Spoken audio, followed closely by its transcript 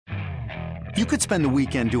You could spend the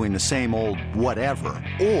weekend doing the same old whatever,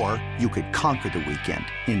 or you could conquer the weekend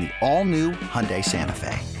in the all-new Hyundai Santa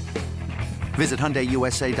Fe. Visit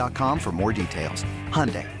HyundaiUSA.com for more details.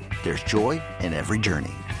 Hyundai, there's joy in every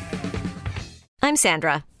journey. I'm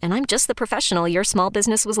Sandra, and I'm just the professional your small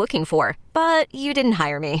business was looking for. But you didn't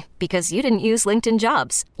hire me because you didn't use LinkedIn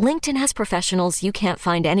Jobs. LinkedIn has professionals you can't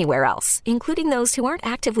find anywhere else, including those who aren't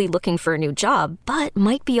actively looking for a new job, but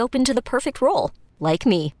might be open to the perfect role, like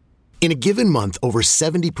me. In a given month, over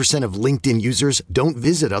 70% of LinkedIn users don't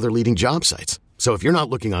visit other leading job sites. So if you're not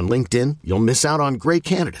looking on LinkedIn, you'll miss out on great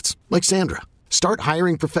candidates like Sandra. Start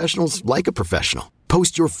hiring professionals like a professional.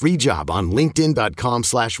 Post your free job on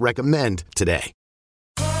linkedin.com/recommend today.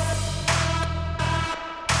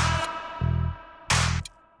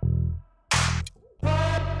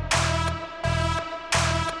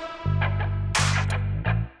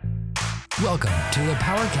 Welcome to the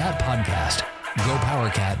Powercat Podcast,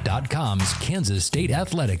 GoPowercat.com's Kansas State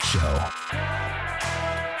Athletics Show.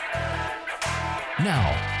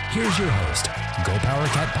 Now, here's your host,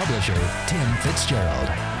 GoPowercat publisher, Tim Fitzgerald.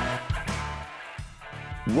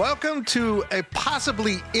 Welcome to a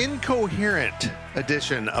possibly incoherent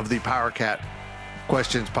edition of the Powercat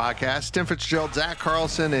Questions Podcast. Tim Fitzgerald, Zach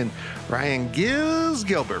Carlson, and Ryan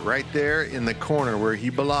Gilbert right there in the corner where he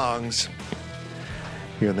belongs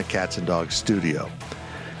here in the Cats and Dogs studio.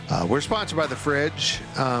 We're sponsored by The Fridge.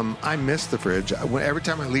 I miss The Fridge. Every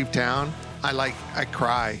time I leave town, I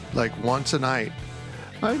cry like once a night.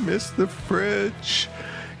 I miss The Fridge.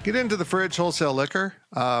 Get into The Fridge wholesale liquor.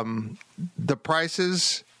 The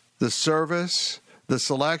prices, the service, the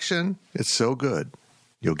selection, it's so good.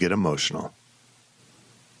 You'll get emotional.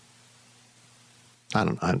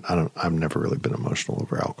 I've never really been emotional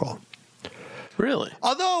over alcohol. Really?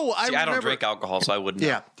 Although I don't drink alcohol, so I wouldn't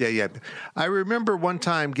know. Yeah. I remember one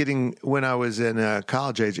time when I was in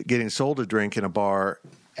college age, getting sold a drink in a bar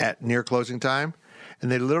at near closing time,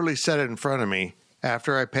 and they literally set it in front of me.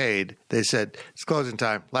 After I paid, they said, "It's closing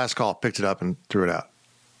time. Last call." Picked it up and threw it out.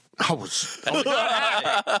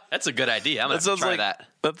 That's a good idea. I'm going to try that.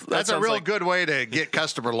 That's a real good way to get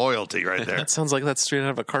customer loyalty right there. That sounds like that's straight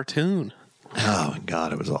out of a cartoon. Oh, my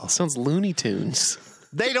God, it was awesome. Sounds Looney Tunes.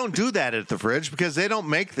 They don't do that at The Fridge because they don't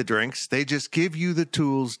make the drinks. They just give you the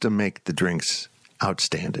tools to make the drinks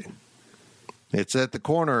outstanding. It's at the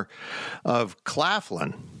corner of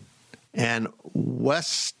Claflin and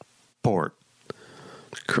Westport.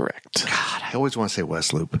 Correct. God, I always want to say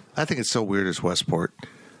West Loop. I think it's so weird as Westport.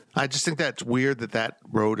 I just think that's weird that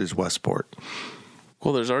road is Westport.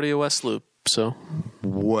 Well, there's already a West Loop, so.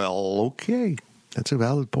 Well, okay. That's a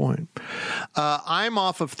valid point. I'm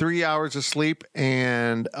off of 3 hours of sleep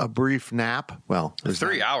and a brief nap. Well,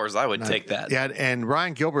 3 hours, I would take that. Yeah, and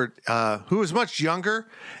Ryan Gilbert, who is much younger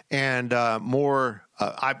and more,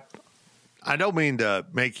 I don't mean to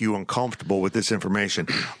make you uncomfortable with this information.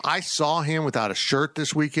 I saw him without a shirt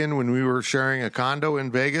this weekend when we were sharing a condo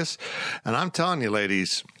in Vegas, and I'm telling you,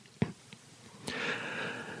 ladies,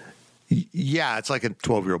 yeah, it's like a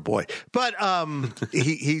 12-year-old boy. But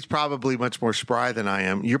he's probably much more spry than I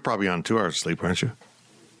am. You're probably on 2 hours of sleep, aren't you?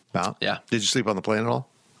 About? Yeah. Did you sleep on the plane at all?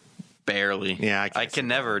 Barely. Yeah, I can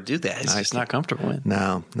never do that. It's just not comfortable with.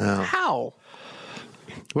 No. How?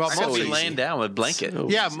 Well, mostly laying down with a blanket.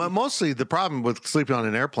 Yeah, mostly the problem with sleeping on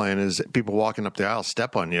an airplane is people walking up the aisle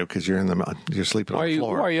step on you because you're sleeping on the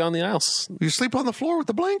floor. Why are you on the aisles? You sleep on the floor with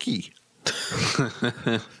the blankie.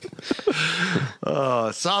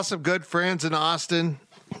 Saw some good friends in Austin.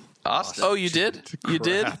 Oh, you did? You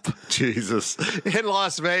did? Jesus. In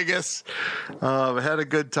Las Vegas. Had a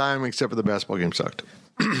good time, except for the basketball game sucked.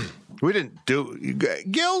 We didn't do...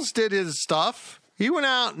 Gills did his stuff. He went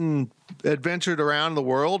out and adventured around the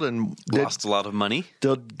world and lost a lot of money.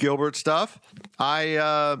 Did Gilbert stuff.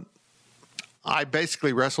 I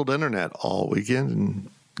basically wrestled internet all weekend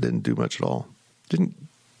and didn't do much at all.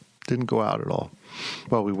 Didn't go out at all.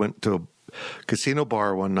 Well, we went to a casino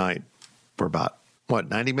bar one night for about,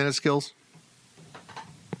 90 minutes, Skills?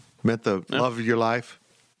 Met the love of your life.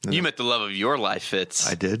 You met the love of your life, Fitz.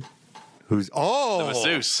 I did. The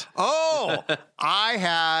masseuse. I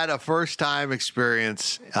had a first-time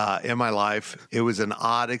experience in my life. It was an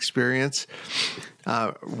odd experience.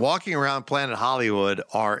 Walking around Planet Hollywood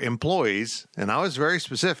are employees, and I was very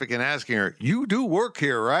specific in asking her, "You do work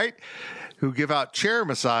here, right?" Who give out chair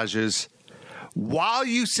massages while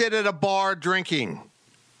you sit at a bar drinking.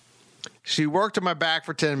 She worked on my back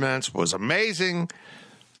for 10 minutes. Was amazing.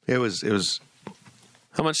 It was.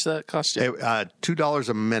 How much did that cost you? $2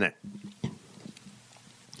 a minute.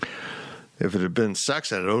 If it had been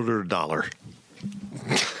sex, I'd owed her $1.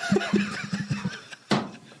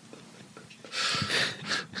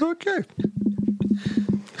 Okay.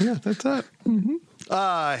 Yeah, that's it.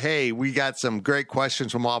 Hey, we got some great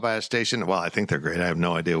questions from Wabash Station. Well, I think they're great. I have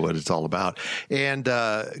no idea what it's all about. And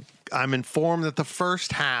I'm informed that the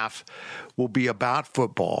first half will be about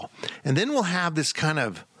football. And then we'll have this kind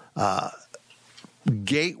of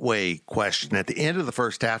gateway question at the end of the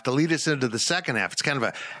first half to lead us into the second half. It's kind of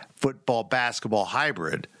a football-basketball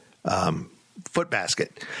hybrid. Foot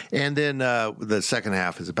basket. And then the second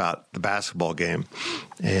half is about the basketball game.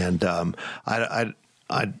 And we're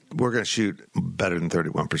going to shoot better than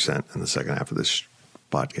 31% in the second half of this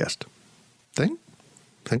podcast. Think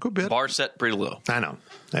we're bit. Bar set pretty low. I know.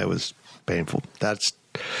 That was painful.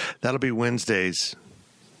 That'll be Wednesday's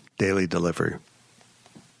daily delivery.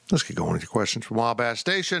 Let's get going with your questions from Wabash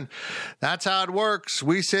Station. That's how it works.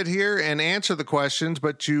 We sit here and answer the questions,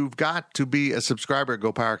 but you've got to be a subscriber at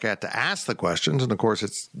Go Powercat to ask the questions. And, of course,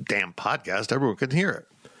 it's a damn podcast. Everyone can hear it.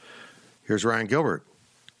 Here's Ryan Gilbert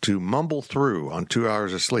to mumble through on 2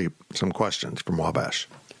 hours of sleep some questions from Wabash.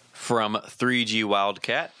 From 3G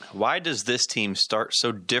Wildcat, why does this team start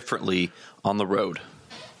so differently on the road?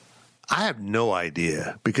 I have no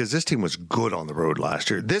idea because this team was good on the road last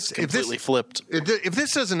year. Completely flipped. If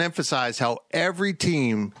this doesn't emphasize how every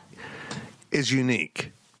team is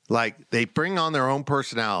unique, like they bring on their own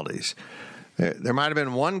personalities. There might have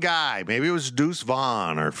been one guy, maybe it was Deuce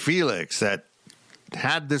Vaughn or Felix, that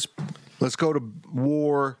had this, let's go to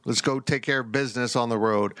war, let's go take care of business on the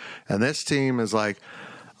road. And this team is like,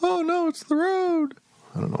 oh, no, it's the road.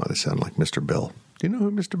 I don't know why they sound like Mr. Bill. Do you know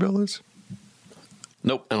who Mr. Bill is?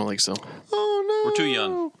 Nope, I don't think so. Oh, no. We're too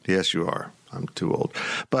young. Yes, you are. I'm too old.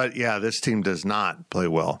 But, yeah, this team does not play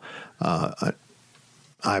well. I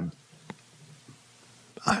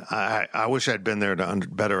wish I'd been there to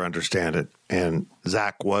better understand it. And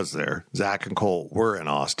Zach was there. Zach and Cole were in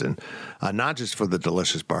Austin, not just for the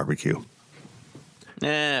delicious barbecue.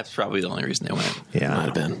 That's probably the only reason they went. Yeah, Might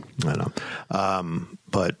have been. I know.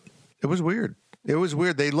 But it was weird. It was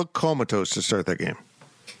weird. They looked comatose to start that game.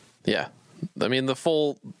 Yeah. I mean,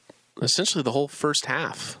 essentially the whole first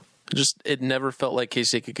half, it never felt like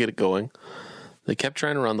K-State could get it going. They kept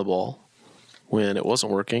trying to run the ball when it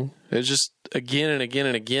wasn't working. It was just again and again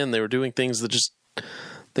and again, they were doing things that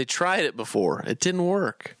they tried it before. It didn't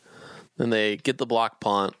work. Then they get the block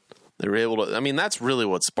punt. They were able to, I mean, that's really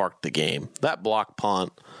what sparked the game. That block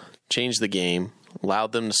punt changed the game,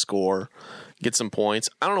 allowed them to score, get some points.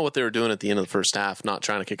 I don't know what they were doing at the end of the first half, not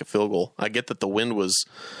trying to kick a field goal. I get that the wind was,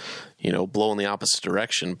 blowing the opposite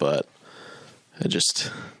direction, but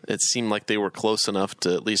it seemed like they were close enough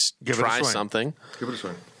to at least try something. Give it a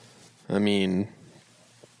swing. I mean,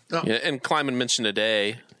 and Kleiman mentioned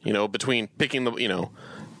today, between taking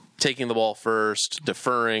the ball first,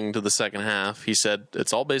 deferring to the second half, he said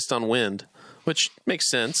it's all based on wind, which makes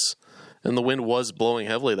sense. And the wind was blowing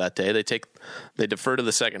heavily that day. They defer to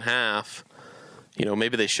the second half.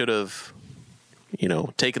 Maybe they should have,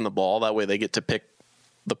 taken the ball. That way they get to pick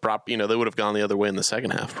the prop. They would have gone the other way in the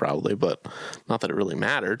second half probably, but not that it really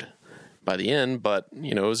mattered by the end. But,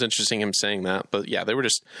 it was interesting him saying that. But, yeah, they were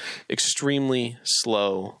just extremely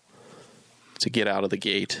slow to get out of the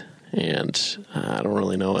gate. And I don't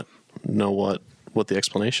really know what the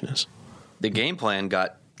explanation is. The game plan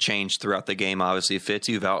got changed throughout the game. Obviously, Fitz,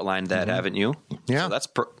 you've outlined that, haven't you? Yeah,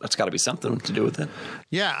 so that's got to be something to do with it.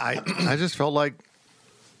 Yeah, I just felt like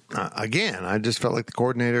the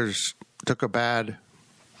coordinators took a bad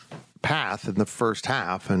path in the first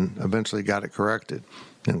half and eventually got it corrected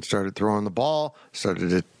and started throwing the ball,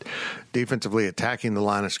 started defensively attacking the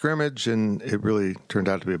line of scrimmage, and it really turned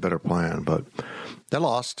out to be a better plan. But they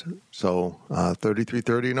lost, so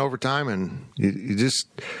 33-30 in overtime, and you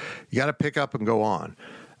got to pick up and go on.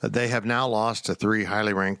 They have now lost to 3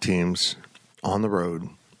 highly ranked teams on the road,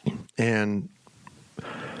 and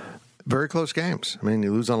very close games. I mean,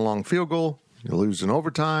 you lose on a long field goal, you lose in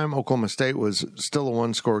overtime. Oklahoma State was still a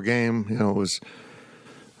one-score game. It was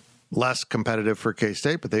less competitive for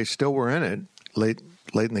K-State, but they still were in it late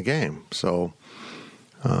in the game. So,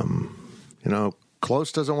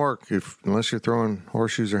 close doesn't work unless you're throwing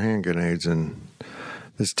horseshoes or hand grenades. And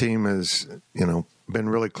this team has, been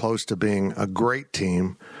really close to being a great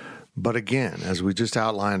team. But again, as we just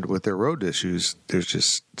outlined with their road issues, there's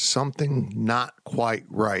just something not quite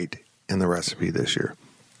right in the recipe this year.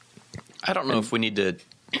 I don't know if we need to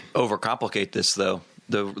overcomplicate this, though.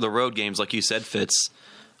 The road games, like you said, Fitz,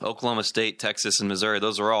 Oklahoma State, Texas, and Missouri,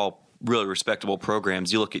 those are all really respectable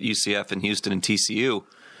programs. You look at UCF and Houston and TCU,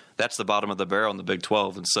 that's the bottom of the barrel in the Big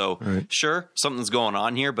 12. And so, Sure, something's going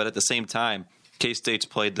on here, but at the same time, K-State's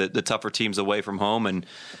played the tougher teams away from home, and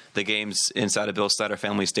the games inside of Bill Snyder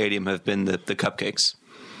Family Stadium have been the cupcakes.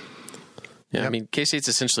 Yeah, yep. I mean, K-State's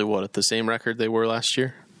essentially at the same record they were last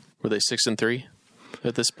year? Were they 6-3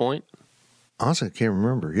 at this point? Honestly, I can't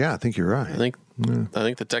remember. Yeah, I think you're right. I think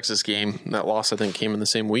the Texas game, that loss, I think, came in the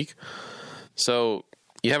same week. So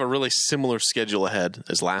you have a really similar schedule ahead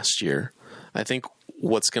as last year. I think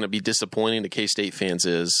what's going to be disappointing to K-State fans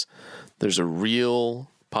is there's a real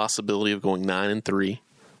possibility of going 9-3,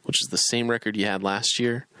 which is the same record you had last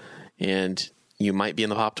year, and you might be in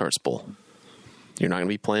the Pop-Tarts Bowl. You're not going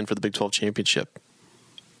to be playing for the Big 12 championship.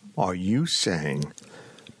 Are you saying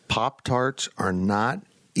Pop-Tarts are not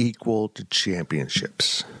equal to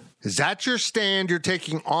championships? Is that your stand you're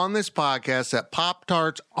taking on this podcast, that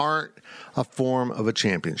Pop-Tarts aren't a form of a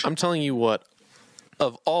championship? I'm telling you what,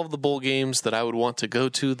 of all of the bowl games that I would want to go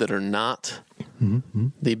to that are not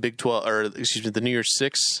the Big 12, or excuse me, the New Year's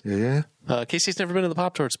Six, K-State's never been to the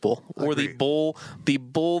Pop-Tarts Bowl, or the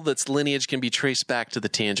bowl that's lineage can be traced back to the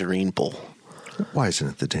Tangerine Bowl. Why isn't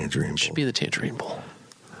it the Tangerine Bowl? It should be the Tangerine Bowl.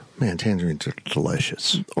 Man, tangerines are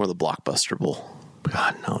delicious. Or the Blockbuster Bowl.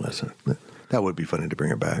 God, no, that would be funny to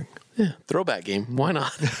bring it back. Yeah, throwback game. Why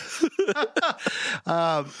not?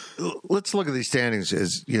 Let's look at these standings.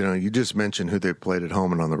 As you just mentioned who they played at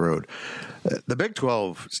home and on the road. The Big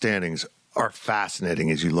 12 standings are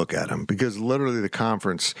fascinating as you look at them, because literally the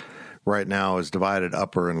conference right now is divided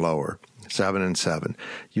upper and lower, 7-7.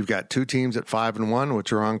 You've got two teams at 5-1,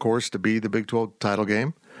 which are on course to be the Big 12 title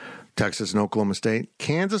game. Texas and Oklahoma State.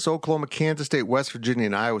 Kansas, Oklahoma, Kansas State, West Virginia,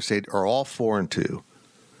 and Iowa State are all 4-2.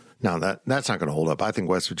 Now, that's not going to hold up. I think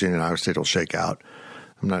West Virginia and Iowa State will shake out.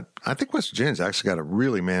 I think West Virginia's actually got a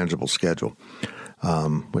really manageable schedule,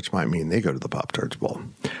 which might mean they go to the Pop-Tarts Bowl,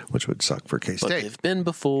 which would suck for K-State. But they've been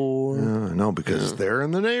before. No, because they're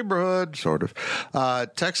in the neighborhood, sort of.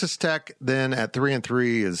 Texas Tech, then, at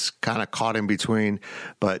 3-3 is kind of caught in between.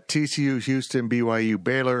 But TCU, Houston, BYU,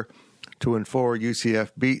 Baylor, 2-4.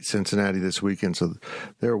 UCF beat Cincinnati this weekend, so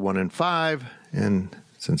they're 1-5, and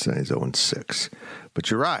Cincinnati's 0-6. But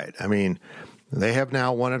you're right. I mean, they have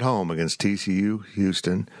now won at home against TCU,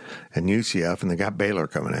 Houston, and UCF, and they got Baylor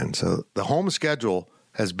coming in. So the home schedule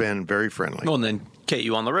has been very friendly. Well, and then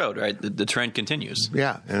KU on the road, right? The trend continues.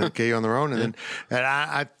 Yeah, and KU on their own. And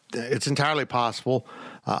then it's entirely possible.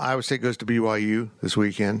 Iowa State goes to BYU this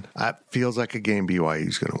weekend. It feels like a game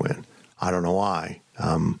BYU's going to win. I don't know why.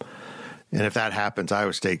 And if that happens,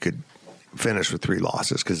 Iowa State could finish with 3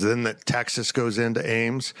 losses, because then Texas goes into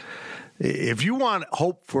Ames. If you want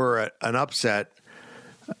hope for an upset,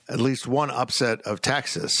 at least one upset of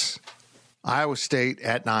Texas, Iowa State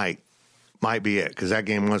at night might be it, because that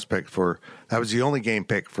game was picked that was the only game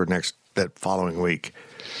picked for that following week.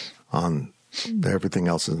 On everything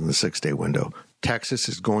else is in the 6-day window. Texas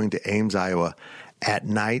is going to Ames, Iowa at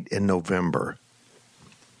night in November.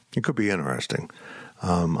 It could be interesting.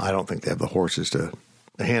 I don't think they have the horses to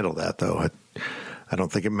handle that, though. I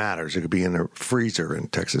don't think it matters. It could be in a freezer, and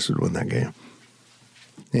Texas would win that game.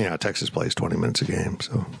 Texas plays 20 minutes a game,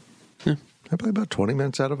 so I play about 20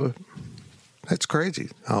 minutes out of a. That's crazy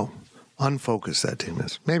how unfocused that team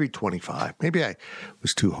is. Maybe 25. Maybe I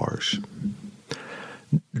was too harsh.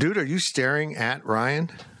 Dude, are you staring at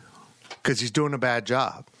Ryan? Because he's doing a bad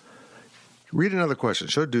job. Read another question.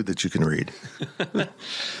 Show a dude that you can read.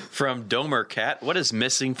 From Domer Cat, what is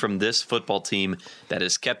missing from this football team that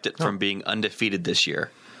has kept it from being undefeated this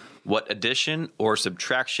year? What addition or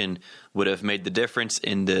subtraction would have made the difference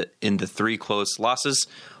in the 3 close losses?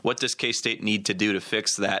 What does K-State need to do to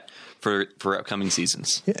fix that for upcoming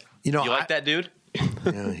seasons? Yeah, you like that dude?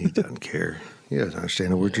 No, he doesn't care. He doesn't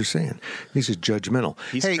understand the words you're saying. He's just judgmental.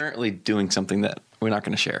 He's currently doing something that we're not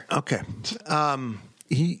going to share. Okay.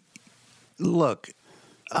 Look,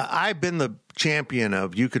 I've been the champion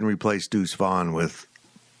of you can replace Deuce Vaughn with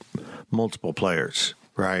multiple players,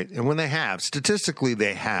 right? And when they have, statistically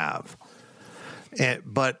they have.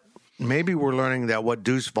 But maybe we're learning that what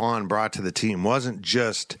Deuce Vaughn brought to the team wasn't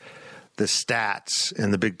just the stats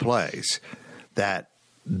and the big plays, that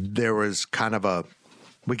there was kind of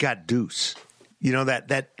we got Deuce.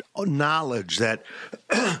 That knowledge that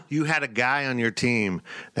you had a guy on your team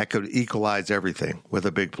that could equalize everything with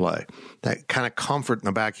a big play. That kind of comfort in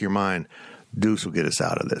the back of your mind, Deuce will get us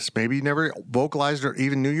out of this. Maybe you never vocalized or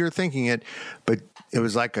even knew you were thinking it, but it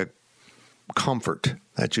was like a comfort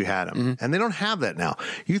that you had him. Mm-hmm. And they don't have that now.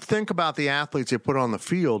 You think about the athletes they put on the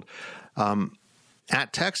field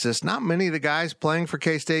at Texas, not many of the guys playing for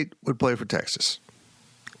K-State would play for Texas.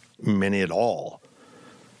 Many at all.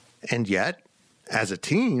 And yet, as a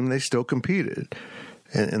team, they still competed.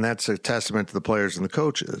 And that's a testament to the players and the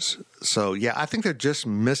coaches. So, yeah, I think they're just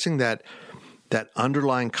missing that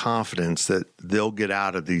underlying confidence that they'll get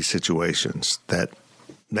out of these situations, that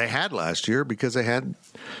they had last year because they had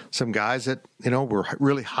some guys that, were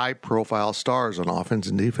really high-profile stars on offense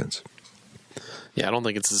and defense. Yeah, I don't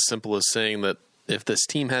think it's as simple as saying that if this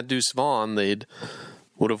team had Deuce Vaughn,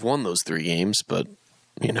 would have won those 3 games. But,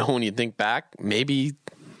 when you think back, maybe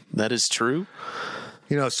that is true.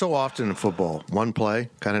 So often in football, one play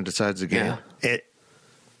kind of decides the game. Yeah.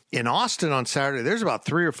 In Austin on Saturday, there's about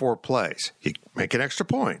 3 or 4 plays. You make an extra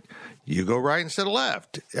point. You go right instead of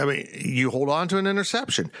left. I mean, you hold on to an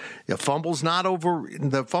interception. The fumble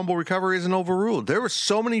recovery isn't overruled. There were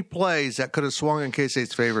so many plays that could have swung in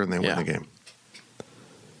K-State's favor, and they win the game.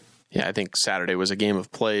 Yeah, I think Saturday was a game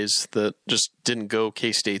of plays that just didn't go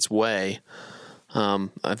K-State's way.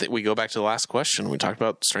 I think we go back to the last question. We talked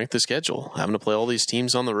about strength of schedule, having to play all these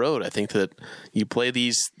teams on the road. I think that you play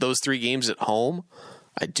those 3 games at home,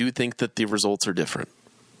 I do think that the results are different.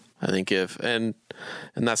 I think and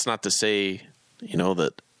that's not to say,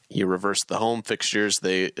 that you reverse the home fixtures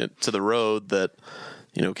to the road that,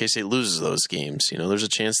 K-State loses those games. There's a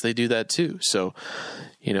chance they do that too. So,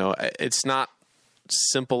 it's not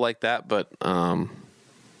simple like that, but,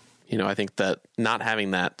 I think that not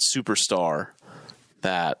having that superstar,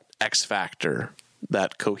 that X factor,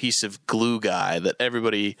 that cohesive glue guy that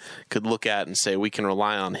everybody could look at and say, we can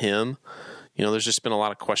rely on him. There's just been a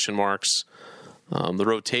lot of question marks. The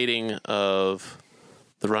rotating of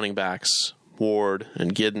the running backs, Ward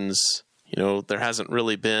and Giddens, there hasn't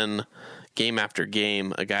really been game after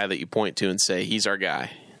game a guy that you point to and say, he's our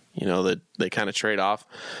guy. That they kind of trade off.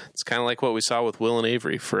 It's kind of like what we saw with Will and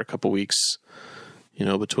Avery for a couple weeks,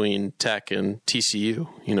 between Tech and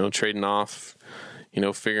TCU, trading off,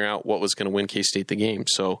 figuring out what was going to win K-State the game.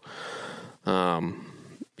 So,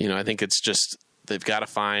 I think it's just they've got to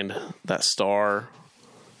find that star,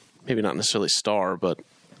 maybe not necessarily star, but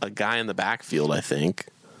a guy in the backfield, I think,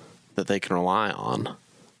 that they can rely on.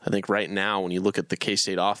 I think right now when you look at the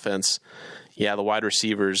K-State offense, the wide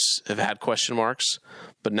receivers have had question marks,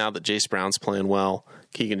 but now that Jace Brown's playing well,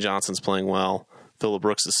 Keegan Johnson's playing well, Phillip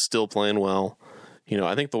Brooks is still playing well,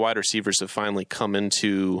 I think the wide receivers have finally come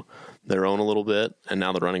into their own a little bit, and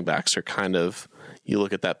now the running backs are kind of, you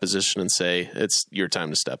look at that position and say, it's your time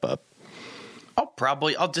to step up.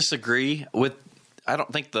 I'll disagree with, I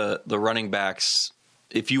don't think the running backs,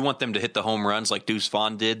 if you want them to hit the home runs like Deuce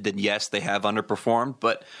Vaughn did, then yes, they have underperformed,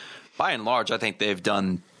 but by and large, I think they've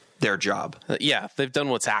done their job. They've done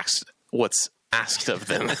what's asked of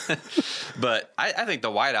them. But I think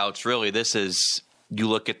the wideouts, really, you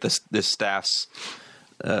look at this staff's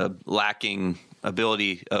lacking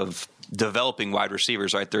ability of developing wide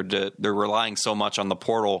receivers, right? They're relying so much on the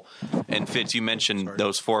portal. And Fitz, you mentioned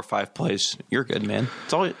those 4 or 5 plays. You're good, man.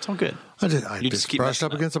 It's all good. I just keep brushed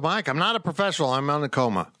up against the mic. I'm not a professional. I'm on a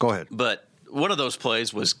coma. Go ahead. But one of those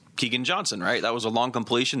plays was Keegan Johnson, right? That was a long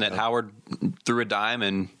completion that Howard threw a dime,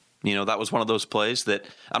 and that was one of those plays that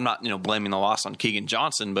I'm not blaming the loss on Keegan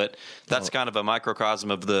Johnson, but that's kind of a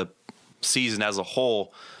microcosm of the season as a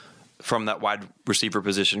whole from that wide receiver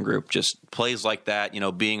position group. Just plays like that,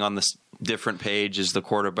 being on this different page as the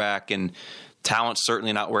quarterback, and talent's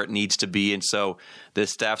certainly not where it needs to be. And so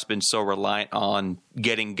this staff's been so reliant on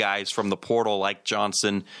getting guys from the portal like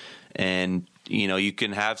Johnson, and you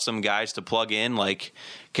can have some guys to plug in like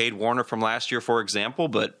Cade Warner from last year, for example,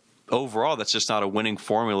 but overall that's just not a winning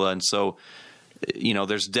formula. And so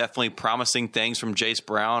there's definitely promising things from Jace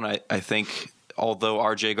Brown. I think although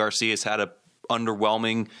RJ Garcia's had a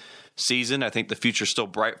underwhelming season, I think the future's still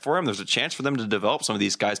bright for him. There's a chance for them to develop some of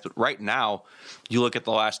these guys, but right now, you look at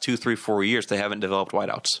the last 2, 3, 4 years, they haven't developed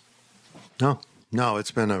wideouts. No,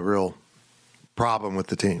 it's been a real problem with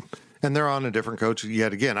the team. And they're on a different coach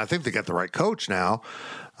yet again. I think they got the right coach now,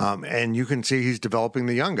 and you can see he's developing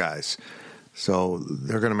the young guys. So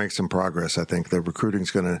they're going to make some progress. I think the recruiting's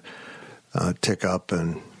going to tick up.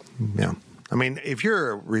 And, I mean, if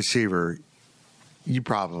you're a receiver, you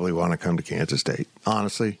probably want to come to Kansas State,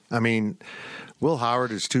 honestly. I mean, Will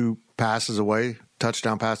Howard is 2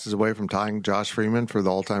 touchdown passes away from tying Josh Freeman for the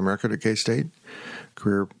all-time record at K-State,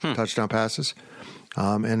 career touchdown passes.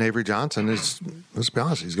 And Avery Johnson is, let's be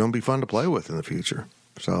honest, he's going to be fun to play with in the future.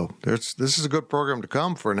 So this is a good program to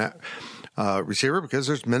come for a receiver because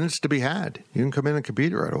there's minutes to be had. You can come in and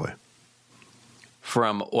compete right away.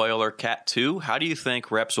 From Oiler Cat 2, how do you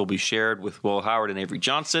think reps will be shared with Will Howard and Avery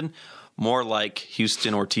Johnson? More like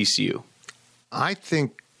Houston or TCU? I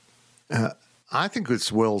think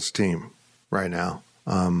it's Will's team right now.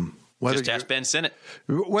 Just ask Ben Sinnott.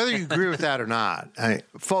 Whether you agree with that or not,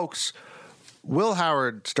 folks, Will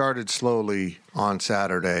Howard started slowly on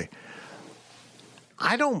Saturday.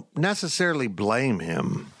 I don't necessarily blame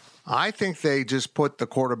him. I think they just put the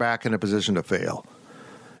quarterback in a position to fail.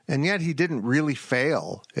 and yet he didn't really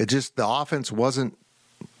fail. It just, the offense wasn't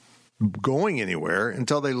going anywhere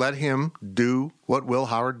until they let him do what Will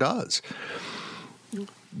Howard does.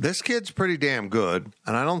 This kid's pretty damn good,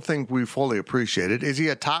 and I don't think we fully appreciate it. Is he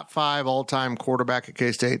a top 5 all-time quarterback at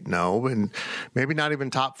K-State? No, and maybe not even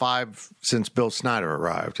top 5 since Bill Snyder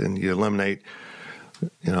arrived, and you eliminate,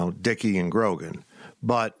 Dickey and Grogan.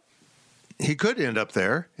 But he could end up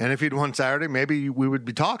there, and if he'd won Saturday, maybe we would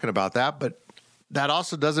be talking about that, but that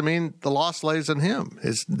also doesn't mean the loss lays on him.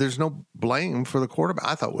 There's no blame for the quarterback.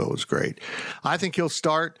 I thought Will was great. I think he'll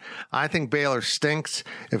start. I think Baylor stinks.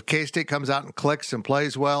 If K-State comes out and clicks and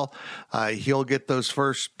plays well, he'll get those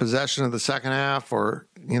first possession of the second half, or,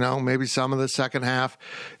 maybe some of the second half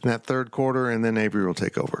in that third quarter, and then Avery will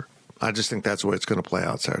take over. I just think that's the way it's going to play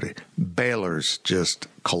out Saturday. Baylor's just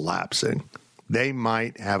collapsing. They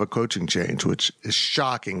might have a coaching change, which is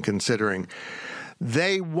shocking considering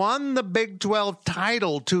they won the Big 12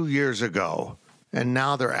 title 2 years ago, and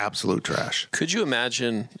now they're absolute trash. Could you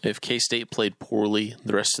imagine if K-State played poorly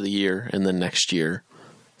the rest of the year and then next year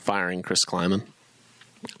firing Chris Kleiman?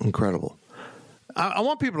 Incredible. I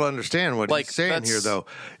want people to understand what he's saying here, though.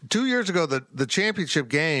 2 years ago, the championship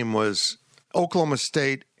game was Oklahoma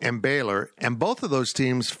State and Baylor, and both of those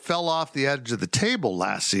teams fell off the edge of the table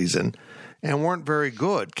last season and weren't very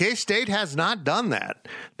good. K-State has not done that.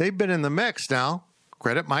 They've been in the mix now.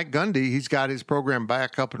 Credit Mike Gundy. He's got his program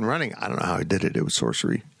back up and running. I don't know how he did it. It was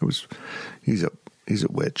sorcery. He's a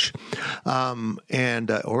witch. Or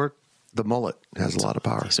the mullet has a lot of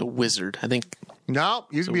power. He's a wizard. I think. No,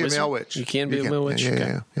 you can be a male witch. You can be a male witch.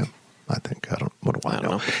 Yeah. I think. What do I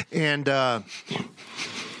know? And,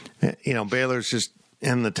 Baylor's just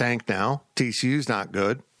in the tank now. TCU's not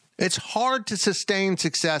good. It's hard to sustain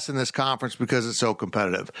success in this conference because it's so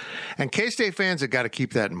competitive. And K-State fans have got to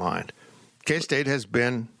keep that in mind. K-State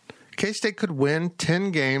could win 10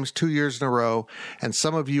 games 2 years in a row, and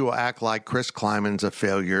some of you will act like Chris Kleiman's a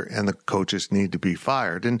failure and the coaches need to be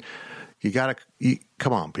fired. And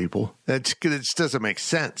come on, people. It just doesn't make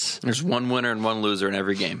sense. There's one winner and one loser in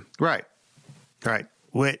every game. Right.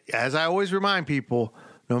 As I always remind people,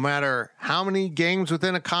 no matter how many games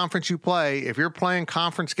within a conference you play, if you're playing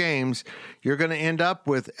conference games, you're going to end up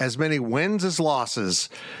with as many wins as losses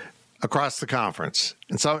across the conference.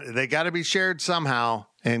 And so they got to be shared somehow,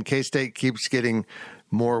 and K-State keeps getting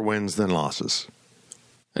more wins than losses.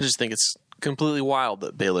 I just think it's completely wild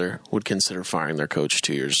that Baylor would consider firing their coach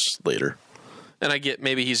 2 years later. And I get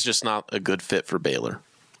maybe he's just not a good fit for Baylor.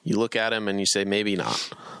 You look at him and you say maybe not.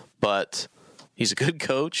 But he's a good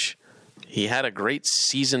coach. He had a great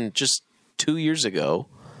season just 2 years ago,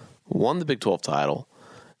 won the Big 12 title,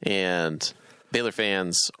 and Baylor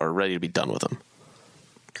fans are ready to be done with him.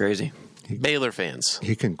 Crazy. Baylor fans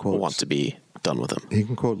want to be done with him. He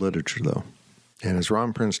can quote literature, though. And as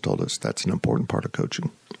Ron Prince told us, that's an important part of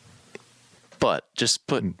coaching. But just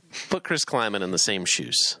put Chris Kleiman in the same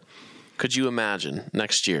shoes. Could you imagine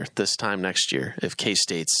this time next year, if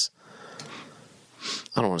K-State's,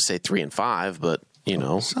 I don't want to say 3-5, but,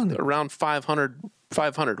 around 500.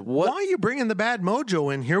 What? Why are you bringing the bad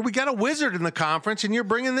mojo in here? We got a wizard in the conference, and you're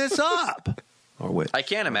bringing this up. I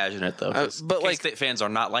can't imagine it, though. But K-State fans are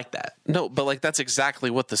not like that. No, but that's exactly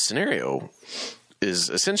what the scenario is,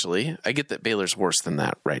 essentially. I get that Baylor's worse than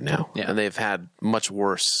that right now. Yeah. And they've had much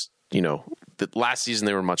worse, last season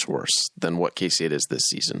they were much worse than what K-State is this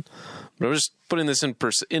season. But I'm just putting this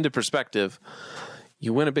into perspective.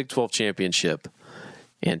 You win a Big 12 championship,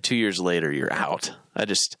 and 2 years later you're out.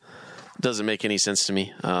 It doesn't make any sense to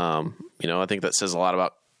me. I think that says a lot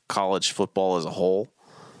about college football as a whole.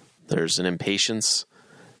 There's an impatience,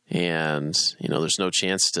 and there's no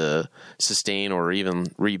chance to sustain or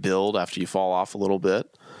even rebuild after you fall off a little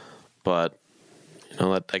bit. But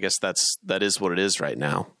I guess that is what it is right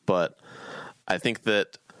now. But I think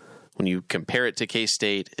that when you compare it to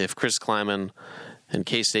K-State, if Chris Kleiman and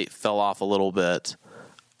K-State fell off a little bit,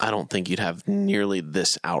 I don't think you'd have nearly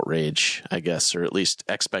this outrage, I guess, or at least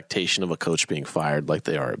expectation of a coach being fired like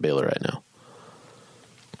they are at Baylor right now.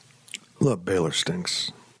 Look, Baylor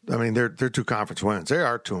stinks. I mean, they're 2 conference wins. They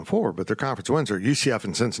are 2-4, but their conference wins are UCF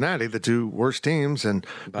and Cincinnati, the 2 worst teams. And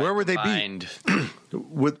where would they be?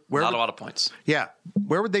 Not a lot of points. Yeah.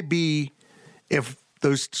 Where would they be if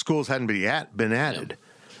those schools hadn't been added? Yeah.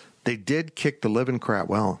 They did kick the living crap,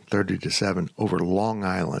 30-7 over Long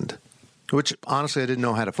Island, which honestly I didn't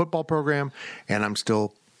know had a football program, and I'm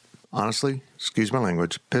still, honestly, excuse my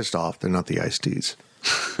language, pissed off they're not the Iced Teas.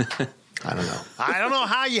 I don't know. I don't know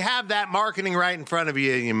how you have that marketing right in front of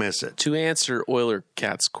you and you miss it. To answer Euler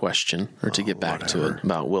Cat's question, or to get back to it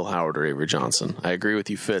about Will Howard or Avery Johnson, I agree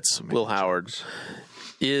with you, Fitz. Will Howard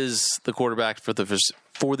is the quarterback for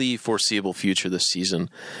for the foreseeable future this season,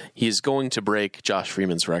 he is going to break Josh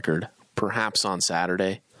Freeman's record, perhaps on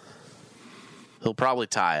Saturday. He'll probably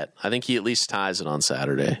tie it. I think he at least ties it on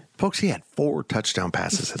Saturday. Folks, he had 4 touchdown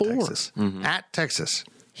passes at Texas. Mm-hmm. At Texas.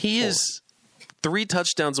 He is 3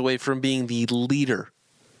 touchdowns away from being the leader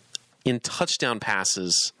in touchdown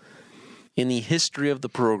passes in the history of the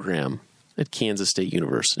program at Kansas State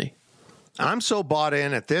University. I'm so bought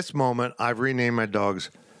in at this moment, I've renamed my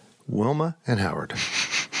dogs Wilma and Howard.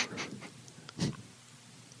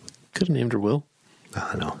 Could have named her Will.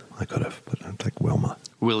 I know. I could have, but I'm like Wilma.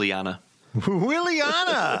 Williana.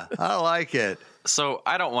 Williana! I like it. So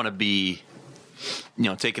I don't want to be,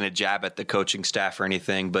 taking a jab at the coaching staff or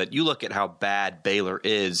anything, but you look at how bad Baylor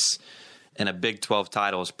is, and a Big 12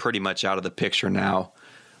 title is pretty much out of the picture now,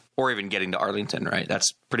 or even getting to Arlington, right?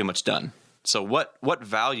 That's pretty much done. So what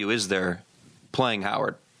value is there playing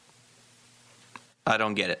Howard? I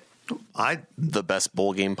don't get it. The best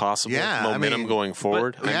bowl game possible. Yeah, momentum going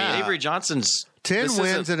forward. But, Avery Johnson's 10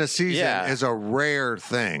 wins in a season is a rare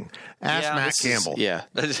thing. Ask Matt Campbell.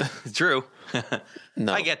 True.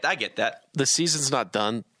 No, I get that. The season's not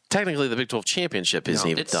done. Technically, the Big 12 championship isn't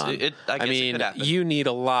even done. I mean, you need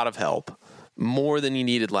a lot of help, more than you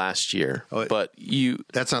needed last year.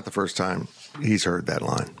 That's not the first time he's heard that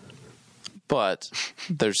line. But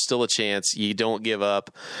there's still a chance. You don't give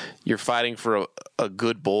up. You're fighting for a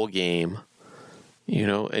good bowl game, and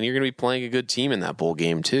you're going to be playing a good team in that bowl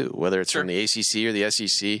game too, whether it's from the ACC or the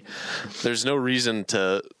SEC. There's no reason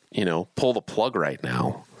to, pull the plug right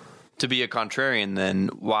now. To be a contrarian, then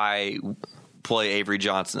why play Avery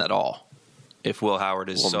Johnson at all? If Will Howard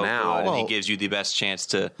is good and he gives you the best chance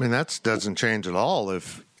to... I mean, that doesn't change at all.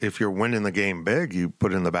 If you're winning the game big, you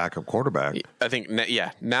put in the backup quarterback. I think,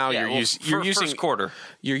 now you're using first quarter.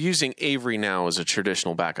 You're using Avery now as a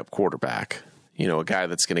traditional backup quarterback. A guy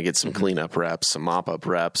that's going to get some cleanup reps, some mop-up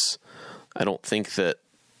reps. I don't think that,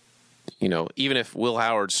 even if Will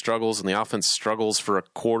Howard struggles and the offense struggles for a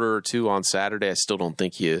quarter or two on Saturday, I still don't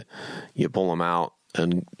think you pull him out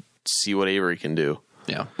and see what Avery can do.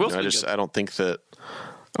 Yeah, I don't think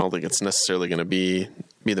it's necessarily going to be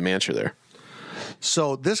the mantra there.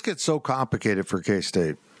 So this gets so complicated for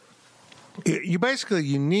K-State.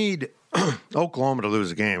 You need Oklahoma to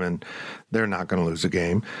lose a game, and they're not going to lose a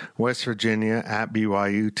game. West Virginia at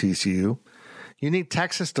BYU, TCU. You need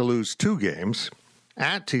Texas to lose 2 games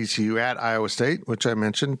at TCU, at Iowa State, which I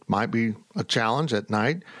mentioned might be a challenge at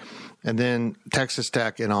night, and then Texas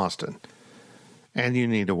Tech in Austin. And you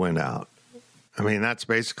need to win out. I mean, that's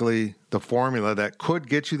basically the formula that could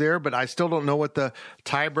get you there, but I still don't know what the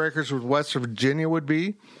tiebreakers with West Virginia would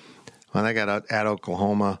be. Well, they got at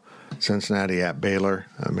Oklahoma, Cincinnati at Baylor.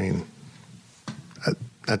 I mean,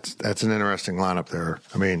 that's an interesting lineup there.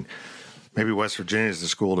 I mean, maybe West Virginia is the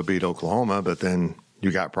school to beat Oklahoma, but then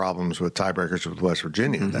you got problems with tiebreakers with West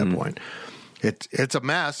Virginia at that point. It's a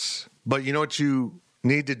mess, but you know what you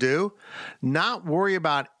need to do? Not worry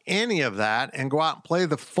about any of that and go out and play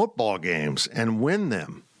the football games and win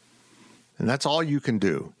them. And that's all you can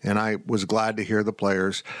do. And I was glad to hear the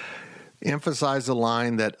players emphasize the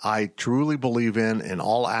line that I truly believe in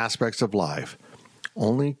all aspects of life.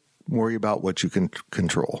 Only worry about what you can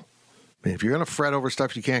control. I mean, if you're going to fret over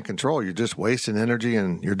stuff you can't control, you're just wasting energy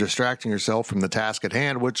and you're distracting yourself from the task at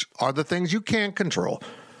hand, which are the things you can control.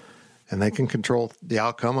 And they can control the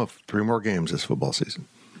outcome of 3 more games this football season.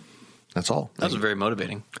 That's all. That was very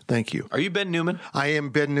motivating. Thank you. Are you Ben Newman? I am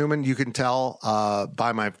Ben Newman. You can tell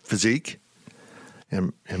by my physique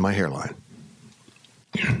and my hairline.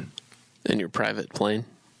 And your private plane?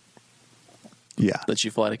 Yeah. That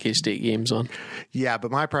you fly to K-State games on? Yeah,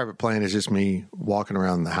 but my private plane is just me walking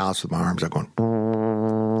around the house with my arms out going...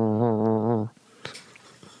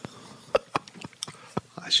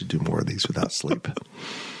 I should do more of these without sleep.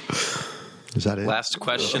 Is that it? Last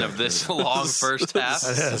question of this long first half.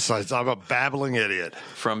 Yes, I'm a babbling idiot.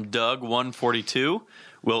 From Doug 142.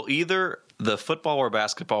 Will either the football or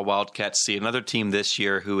basketball Wildcats see another team this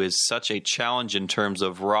year who is such a challenge in terms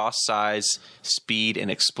of raw size, speed,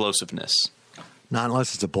 and explosiveness? Not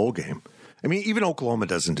unless it's a bowl game. I mean, even Oklahoma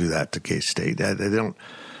doesn't do that to K-State. They don't.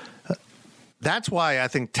 That's why I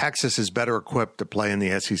think Texas is better equipped to play in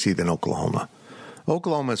the SEC than Oklahoma.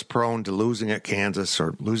 Oklahoma is prone to losing at Kansas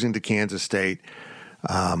or losing to Kansas State.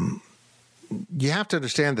 You have to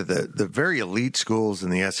understand that the very elite schools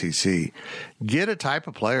in the SEC get a type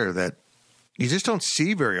of player that you just don't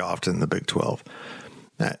see very often in the Big 12.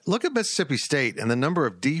 Now, look at Mississippi State and the number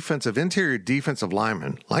of interior defensive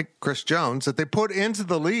linemen, like Chris Jones, that they put into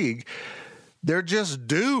the league. They're just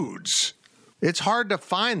dudes. It's hard to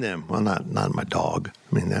find them. Well, not my dog.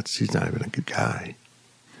 I mean, he's not even a good guy.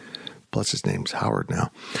 plus his name's Howard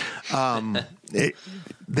now.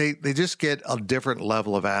 They just get a different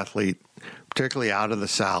level of athlete, particularly out of the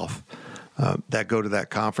South, that go to that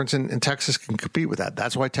conference, and Texas can compete with that.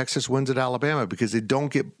 That's why Texas wins at Alabama, because they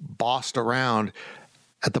don't get bossed around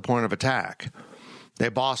at the point of attack. They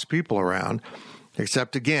boss people around,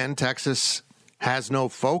 except, again, Texas has no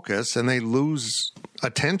focus, and they lose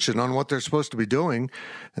attention on what they're supposed to be doing,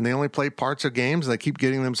 and they only play parts of games, and they keep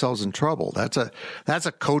getting themselves in trouble. That's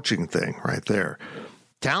a coaching thing right there.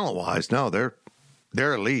 Talent-wise, no, they're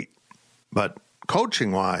elite. But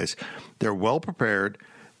coaching-wise, they're well-prepared.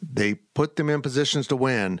 They put them in positions to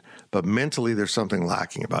win, but mentally there's something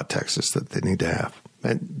lacking about Texas that they need to have.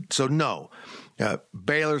 And so, no,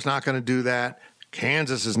 Baylor's not going to do that.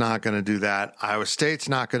 Kansas is not going to do that. Iowa State's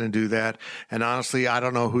not going to do that. And honestly, I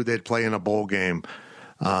don't know who they'd play in a bowl game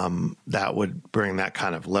that would bring that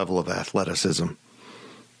kind of level of athleticism.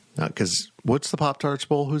 Because what's the Pop-Tarts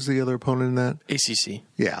Bowl? Who's the other opponent in that? ACC.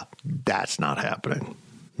 Yeah, that's not happening.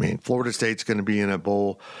 I mean, Florida State's going to be in a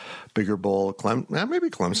bowl, bigger bowl. Maybe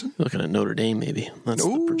Clemson. Looking at Notre Dame, maybe. That's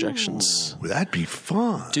the projections. That'd be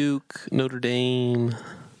fun. Duke, Notre Dame.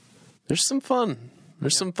 There's some fun.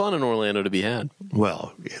 There's some fun in Orlando to be had.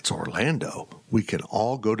 Well, it's Orlando. We can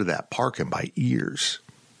all go to that park and buy ears.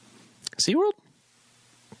 SeaWorld?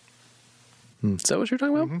 Is that what you're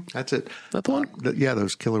talking about? Mm-hmm. That's it. That the one? Yeah,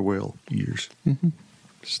 those killer whale ears. Mm-hmm.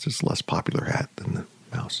 It's just a less popular hat than the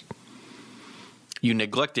mouse. You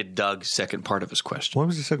neglected Doug's second part of his question. What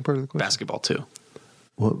was the second part of the question? Basketball, too.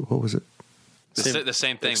 What was it? The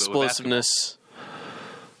same thing. Explosiveness.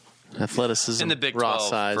 Athleticism, in the Big raw 12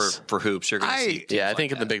 size for hoops, you're going to see teams I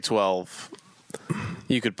think in the Big 12,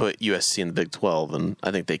 you could put USC in the Big 12, and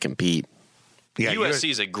I think they compete. Yeah,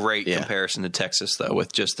 USC is a great comparison to Texas, though,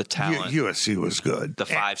 with just the talent. USC was good. The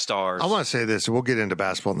 5 stars. I want to say this, and we'll get into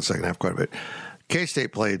basketball in the second half quite a bit.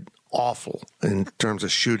 K-State played awful in terms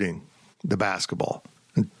of shooting the basketball,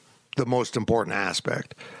 the most important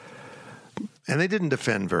aspect. And they didn't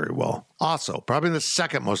defend very well. Also, probably the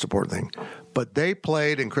second most important thing. But they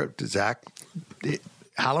played encrypted. Zach,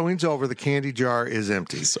 Halloween's over. The candy jar is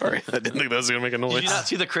empty. Sorry, I didn't think that was going to make a noise. Did you not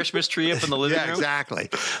see the Christmas tree up in the living room? Yeah, exactly.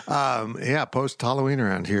 Post Halloween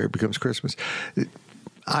around here, it becomes Christmas.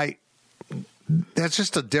 That's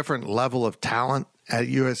just a different level of talent at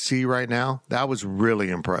USC right now. That was really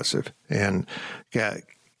impressive. And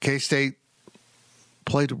K-State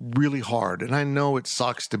played really hard. And I know it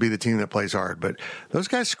sucks to be the team that plays hard, but those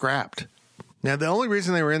guys scrapped. Now, the only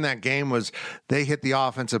reason they were in that game was they hit the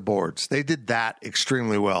offensive boards. They did that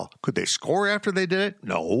extremely well. Could they score after they did it?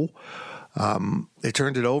 No. They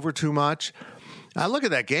turned it over too much. I look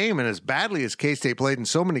at that game, and as badly as K-State played in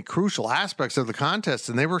so many crucial aspects of the contest,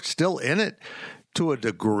 and they were still in it to a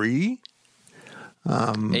degree.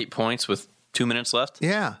 8 points with 2 minutes left?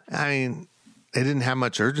 Yeah. I mean, they didn't have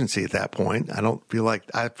much urgency at that point. I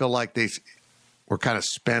feel like they were kind of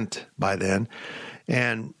spent by then.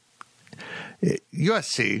 And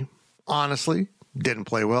USC, honestly, didn't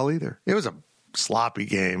play well either. It was a sloppy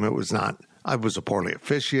game. It was a poorly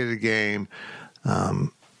officiated game.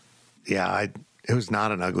 It was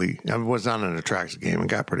not an attractive game. It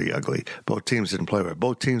got pretty ugly. Both teams didn't play well.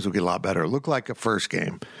 Both teams will get a lot better. It looked like a first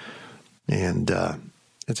game. And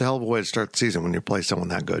it's a hell of a way to start the season when you play someone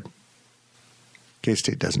that good.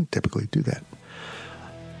 K-State doesn't typically do that.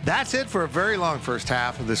 That's it for a very long first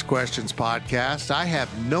half of this Questions podcast. I have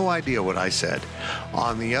no idea what I said.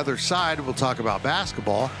 On the other side, we'll talk about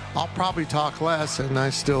basketball. I'll probably talk less, and I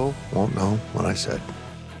still won't know what I said.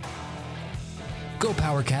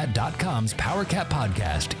 GoPowerCat.com's PowerCat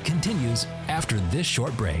podcast continues after this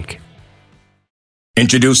short break.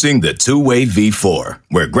 Introducing the Two-Way V4,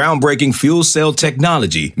 where groundbreaking fuel cell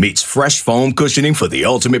technology meets fresh foam cushioning for the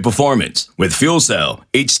ultimate performance. With Fuel Cell,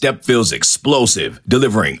 each step feels explosive,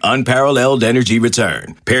 delivering unparalleled energy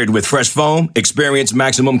return. Paired with fresh foam, experience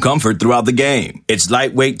maximum comfort throughout the game. Its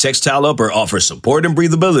lightweight textile upper offers support and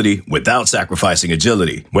breathability without sacrificing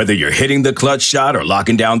agility. Whether you're hitting the clutch shot or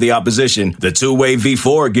locking down the opposition, the Two-Way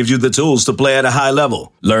V4 gives you the tools to play at a high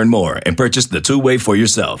level. Learn more and purchase the Two-Way for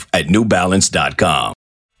yourself at NewBalance.com.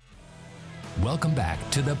 Welcome back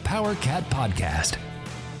to the PowerCat podcast.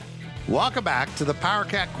 Welcome back to the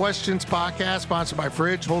PowerCat Questions podcast, sponsored by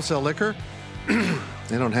Fridge Wholesale Liquor. Do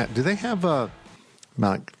they have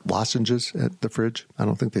lozenges at the Fridge? I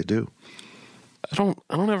don't think they do. I don't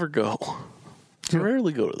ever go. I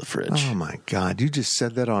rarely go to the Fridge. Oh my God! You just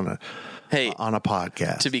said that on a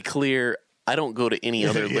podcast. To be clear, I don't go to any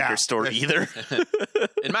other liquor store either.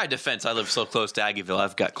 In my defense, I live so close to Aggieville,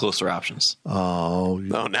 I've got closer options. Oh,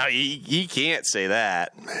 now you can't say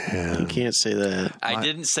that. Man. You can't say that. I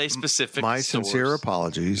didn't say specific My stores. sincere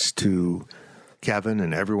apologies to Kevin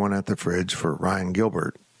and everyone at the fridge for Ryan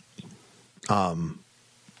Gilbert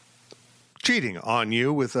cheating on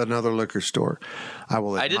you with another liquor store.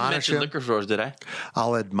 I didn't mention liquor stores, did I?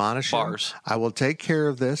 I'll admonish Bars. him. I will take care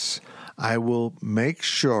of this. I will make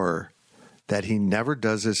sure that he never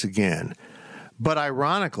does this again. But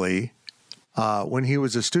ironically, when he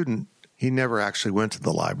was a student, he never actually went to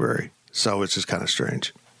the library. So it's just kind of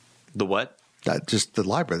strange. The what? Just the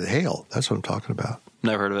library, the Hale. That's what I'm talking about.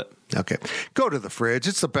 Never heard of it. Okay. Go to the fridge.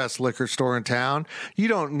 It's the best liquor store in town. You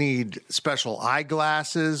don't need special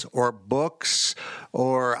eyeglasses or books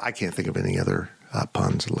or I can't think of any other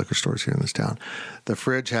puns at liquor stores here in this town. The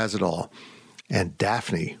fridge has it all. And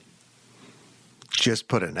Daphne just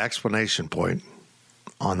put an exclamation point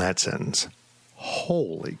on that sentence.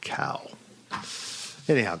 Holy cow.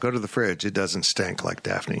 Anyhow, go to the fridge. It doesn't stink like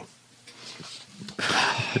Daphne.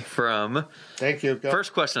 From Thank you. Go.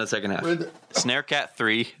 First question of the second half. Snarecat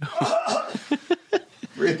 3.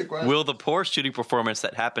 Read the question. Will the poor shooting performance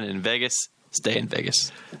that happened in Vegas stay in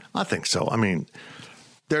Vegas? I think so.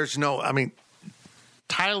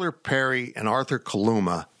 Tyler Perry and Arthur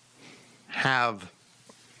Kaluma have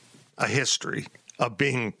a history of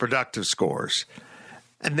being productive scorers.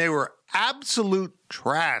 And they were absolute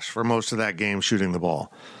trash for most of that game shooting the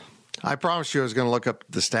ball. I promised you I was going to look up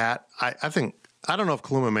the stat. I don't know if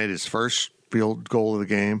Kaluma made his first field goal of the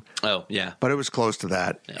game. Oh, yeah. But it was close to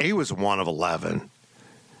that. Yeah. He was 1 of 11.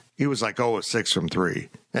 He was like 0 of 6 from 3.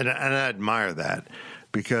 And I admire that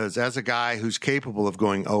because as a guy who's capable of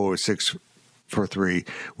going 0 of 6 for 3,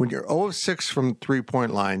 when you're 0 of 6 from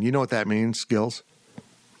 3-point line, you know what that means, Skills?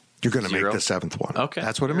 You're going to make the 7th one. Okay.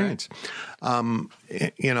 That's what it means.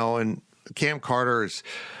 And Cam Carter is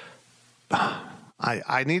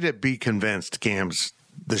I need to be convinced Cam's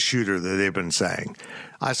the shooter that they've been saying.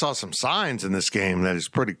 I saw some signs in this game that is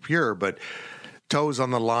pretty pure, but toes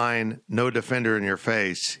on the line, no defender in your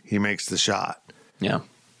face, he makes the shot. Yeah.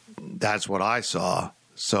 That's what I saw.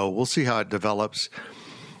 So we'll see how it develops.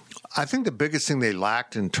 I think the biggest thing they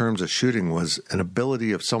lacked in terms of shooting was an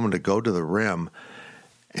ability of someone to go to the rim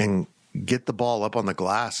and get the ball up on the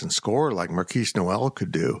glass and score like Marquise Noel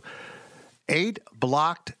could do. 8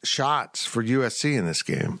 blocked shots for USC in this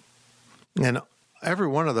game. And every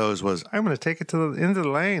one of those was, I'm going to take it to the end of the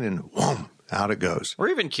lane, and whoom, out it goes. Or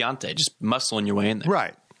even Keontae, just muscling your way in there.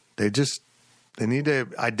 Right. They need to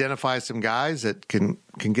identify some guys that can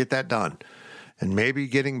get that done. And maybe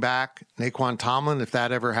getting back Naquan Tomlin, if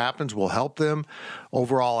that ever happens, will help them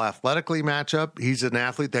overall athletically match up. He's an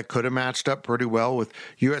athlete that could have matched up pretty well with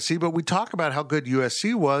USC. But we talk about how good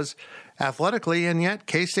USC was athletically, and yet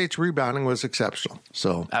K-State's rebounding was exceptional.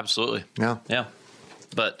 So absolutely. Yeah.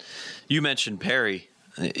 But you mentioned Perry.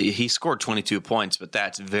 He scored 22 points, but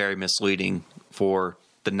that's very misleading for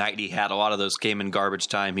the night he had. A lot of those came in garbage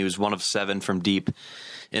time. He was 1 of 7 from deep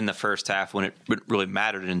in the first half when it really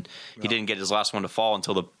mattered, and he didn't get his last one to fall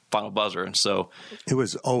until the final buzzer. And so it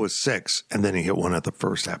was 0 of 6, and then he hit one at the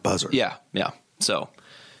first half buzzer. Yeah. So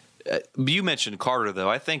you mentioned Carter, though.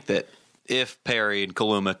 I think that if Perry and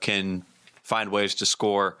Kaluma can find ways to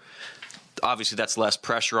score, obviously that's less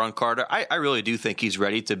pressure on Carter. I really do think he's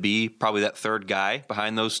ready to be probably that third guy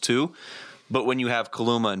behind those two. But when you have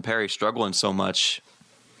Kaluma and Perry struggling so much,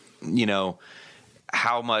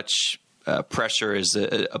 how much pressure is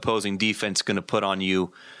the opposing defense going to put on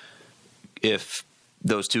you if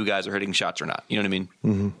those two guys are hitting shots or not? You know what I mean?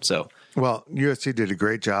 Mm-hmm. So, well, USC did a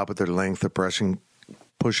great job with their length of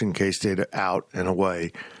pushing K-State out and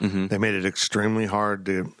away. Mm-hmm. They made it extremely hard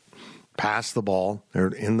to pass the ball. They're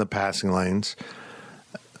in the passing lanes.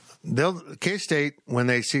 K-State, when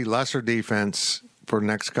they see lesser defense for the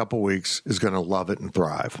next couple weeks, is going to love it and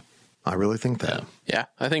thrive. I really think that. Yeah,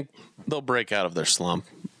 I think they'll break out of their slump.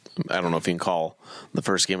 I don't know if you can call the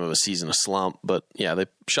first game of a season a slump, but yeah, they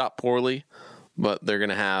shot poorly, but they're going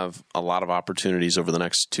to have a lot of opportunities over the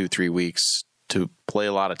next 2-3 weeks to play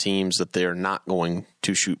a lot of teams that they're not going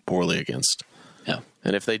to shoot poorly against. Yeah.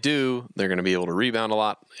 And if they do, they're going to be able to rebound a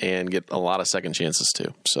lot and get a lot of second chances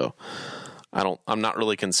too. So I'm not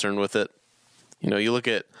really concerned with it. You look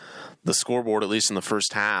at the scoreboard, at least in the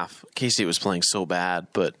first half, K-State was playing so bad,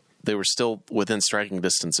 but they were still within striking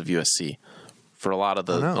distance of USC for a lot of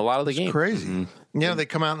the game. Crazy. Mm-hmm. They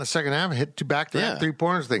come out in the second half and hit 2 back-to-back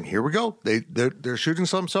 3-pointers. Think, here we go. They're shooting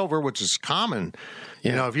some silver, which is common.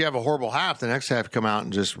 Yeah. If you have a horrible half, the next half you come out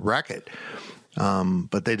and just wreck it.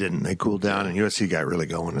 But they didn't. They cooled down, and USC got really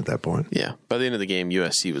going at that point. Yeah. By the end of the game,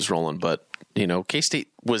 USC was rolling, but K-State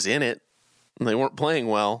was in it. They weren't playing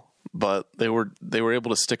well, but they were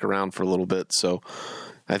able to stick around for a little bit. So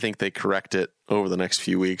I think they correct it over the next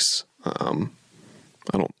few weeks. I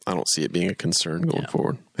don't see it being a concern going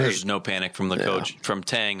forward. There's no panic from the coach, from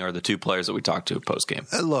Tang or the two players that we talked to post game.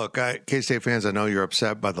 Look, K-State fans, I know you're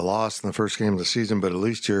upset by the loss in the first game of the season, but at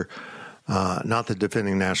least you're not the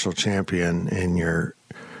defending national champion, and your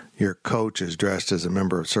coach is dressed as a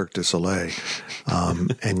member of Cirque du Soleil,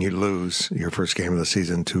 and you lose your first game of the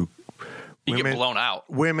season to get blown out.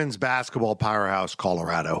 Women's basketball powerhouse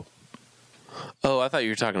Colorado. Oh, I thought you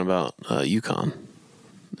were talking about UConn.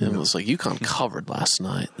 It was like UConn covered last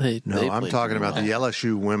night. I'm talking about the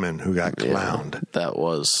LSU women who got clowned.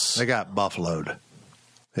 They got buffaloed.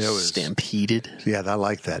 It was stampeded. Yeah, I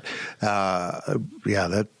like that.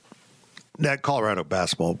 That Colorado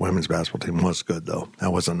women's basketball team was good, though.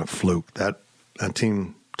 That wasn't a fluke. That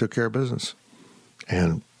team took care of business.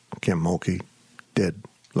 And Kim Mulkey did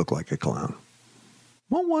look like a clown.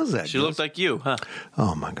 What was that? She looked like you, huh?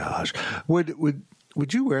 Oh, my gosh. Would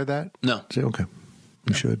you wear that? No. Okay.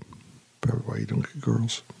 You should. Probably why you don't get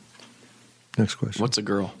girls. Next question. What's a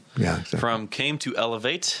girl? Yeah, exactly. From Came to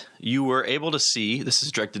Elevate, you were able to see, this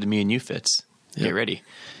is directed to me and you, Fitz. Yep. Get ready.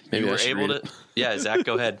 Maybe you were able to. Yeah, Zach,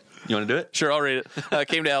 go ahead. You want to do it? Sure, I'll read it.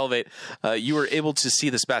 Came to Elevate. You were able to see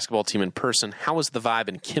this basketball team in person. How was the vibe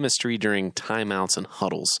and chemistry during timeouts and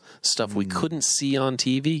huddles? Stuff we couldn't see on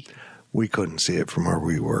TV? We couldn't see it from where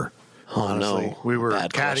we were. Honestly. No. We were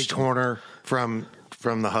Bad catty question. corner from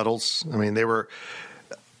the huddles. I mean,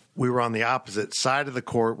 we were on the opposite side of the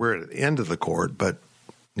court. We're at the end of the court, but,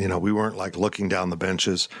 we weren't like looking down the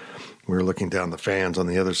benches. We were looking down the fans on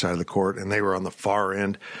the other side of the court, and they were on the far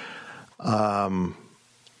end.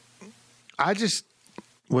 I just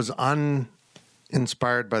was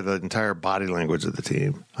uninspired by the entire body language of the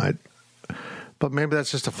team. But maybe that's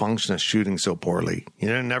just a function of shooting so poorly.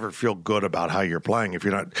 You never feel good about how you're playing if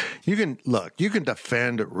you're not. You can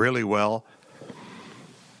defend really well,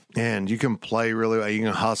 and you can play really well. You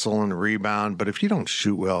can hustle and rebound, but if you don't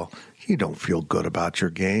shoot well, you don't feel good about your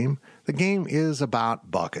game. The game is about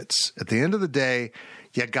buckets. At the end of the day,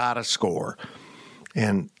 you got to score,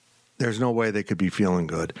 and there's no way they could be feeling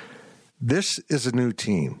good. This is a new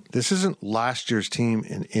team. This isn't last year's team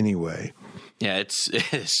in any way. Yeah, it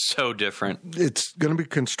is so different. It's going to be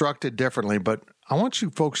constructed differently, but I want you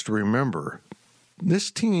folks to remember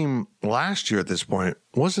this team last year at this point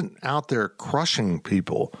wasn't out there crushing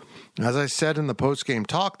people. As I said in the post-game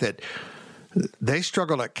talk, that they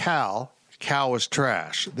struggled at Cal. Cal was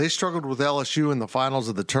trash. They struggled with LSU in the finals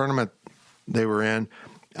of the tournament they were in.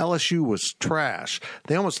 LSU was trash.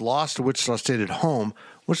 They almost lost to Wichita State at home.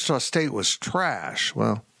 Wichita State was trash.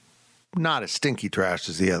 Well, not as stinky trash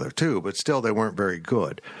as the other two, but still they weren't very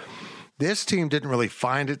good. This team didn't really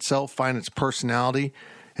find itself, find its personality,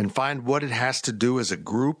 and find what it has to do as a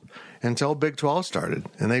group until Big 12 started.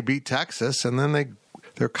 And they beat Texas, and then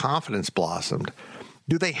their confidence blossomed.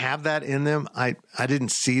 Do they have that in them? I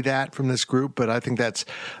didn't see that from this group, but I think that's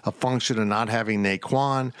a function of not having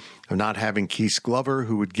Naquan, of not having Keith Glover,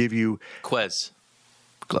 who would give you... Quez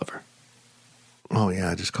Glover. Oh,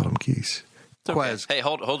 yeah, I just called him Keith. Okay. Quez. Hey,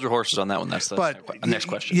 hold your horses on that one. That's the next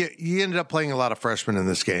question. You ended up playing a lot of freshmen in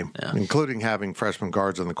this game, including having freshman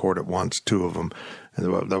guards on the court at once, two of them.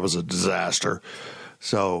 And that was a disaster.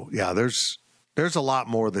 So, yeah, there's a lot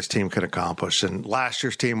more this team can accomplish. And last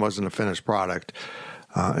year's team wasn't a finished product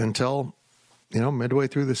until, midway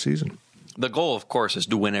through the season. The goal, of course, is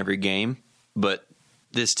to win every game, but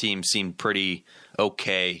this team seemed pretty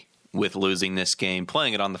okay with losing this game.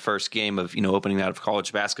 Playing it on the first game of, opening out of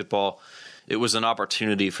college basketball, it was an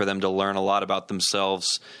opportunity for them to learn a lot about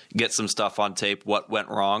themselves, get some stuff on tape, what went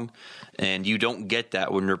wrong. And you don't get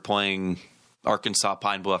that when you're playing Arkansas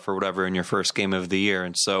Pine Bluff or whatever in your first game of the year.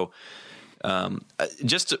 And so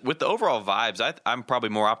just with the overall vibes, I'm probably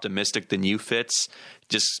more optimistic than you, Fitz.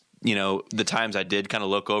 Just, the times I did kind of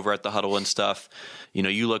look over at the huddle and stuff,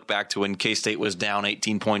 you look back to when K-State was down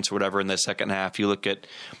 18 points or whatever in the second half. You look at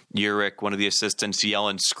Urick, one of the assistants,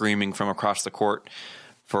 yelling, screaming from across the court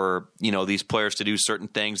for, these players to do certain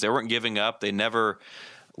things. They weren't giving up. They never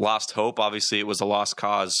lost hope. Obviously, it was a lost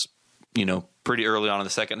cause, pretty early on in the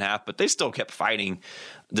second half, but they still kept fighting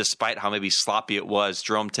despite how maybe sloppy it was.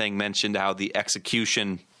 Jerome Tang mentioned how the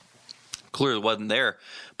execution clearly wasn't there,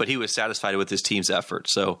 but he was satisfied with his team's effort.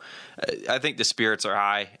 So I think the spirits are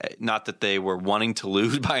high. Not that they were wanting to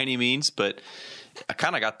lose by any means, but I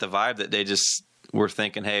kind of got the vibe that they just were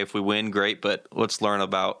thinking, hey, if we win, great, but let's learn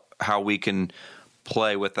about how we can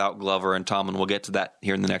play without Glover and Tomlin. We'll get to that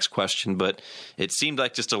here in the next question, but it seemed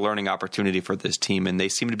like just a learning opportunity for this team, and they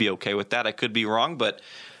seem to be okay with that. I could be wrong, but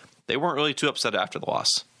they weren't really too upset after the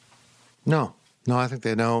loss. No, I think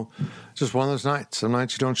they know. It's just one of those nights. Some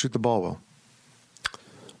nights you don't shoot the ball well.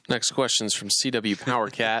 Next question's from CW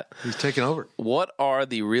Powercat. He's taking over. What are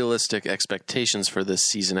the realistic expectations for this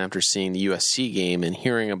season after seeing the USC game and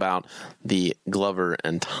hearing about the Glover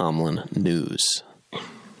and Tomlin news?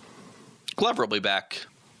 Glover will be back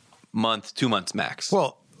 2 months max.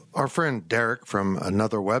 Well, our friend Derek from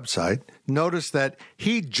another website noticed that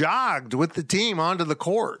he jogged with the team onto the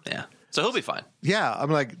court. Yeah. So he'll be fine. Yeah,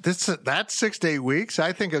 I'm like, that's 6 to 8 weeks.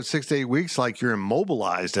 I think of 6 to 8 weeks like you're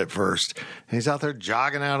immobilized at first. And he's out there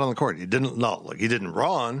jogging out on the court. He didn't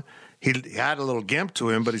run. He had a little gimp to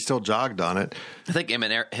him, but he still jogged on it. I think him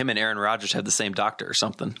and Aaron Rodgers had the same doctor or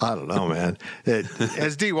something. I don't know, man.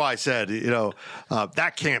 As DY said,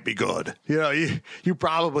 that can't be good. You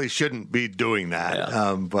probably shouldn't be doing that.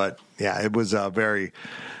 Yeah. But yeah, it was very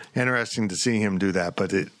interesting to see him do that.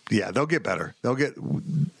 But they'll get better. They'll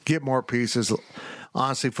get more pieces.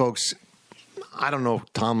 Honestly, folks, I don't know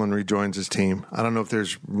if Tomlin rejoins his team. I don't know if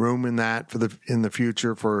there's room in that in the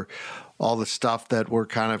future for all the stuff that we're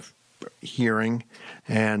kind of hearing,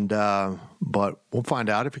 but we'll find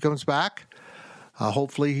out if he comes back.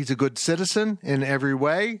 Hopefully he's a good citizen in every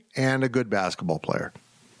way and a good basketball player,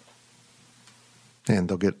 and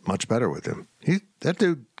they'll get much better with him. That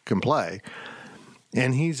dude can play,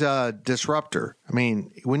 and he's a disruptor. I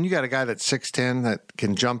mean, when you got a guy that's 6'10" that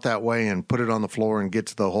can jump that way and put it on the floor and get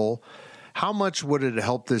to the hole, how much would it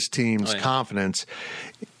help this team's confidence?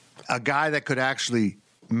 A guy that could actually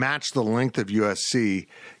match the length of USC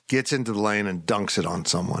gets into the lane and dunks it on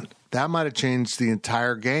someone. That might have changed the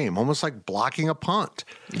entire game, almost like blocking a punt.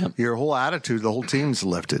 Yep. Your whole attitude, the whole team's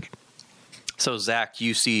lifted. So, Zach,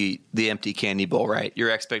 you see the empty candy bowl, right? Your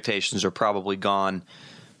expectations are probably gone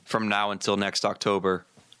from now until next October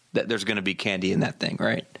that there's going to be candy in that thing,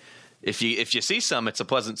 right? If you see some, it's a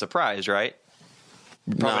pleasant surprise, right?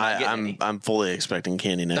 No, I'm fully expecting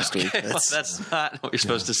candy next week. That's not what you're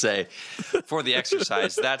supposed to say. For the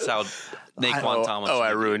exercise, that's how Naquan Tomlinson. I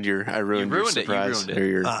ruined your surprise. You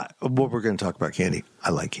ruined it. What we're going to talk about candy. I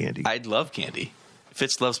like candy. I love candy.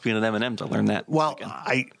 Fitz loves peanut M&Ms. I learned that. Well,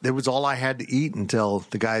 that was all I had to eat until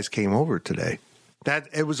the guys came over today.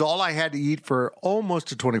 It was all I had to eat for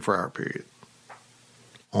almost a 24-hour period.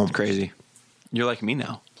 Almost. Crazy. You're like me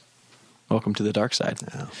now. Welcome to the dark side.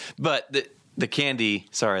 Yeah. But the candy,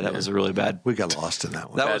 sorry, that was a really bad. We got lost in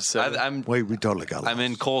that one. We totally got lost. I'm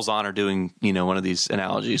in Cole's honor doing, one of these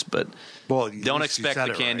analogies, but don't expect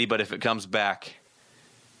the candy, right. But if it comes back,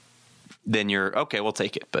 then you're, okay, we'll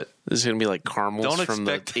take it. But this is going to be like caramels from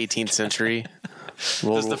the 18th century.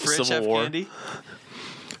 Does the fridge have candy?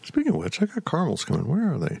 Speaking of which, I got caramels coming.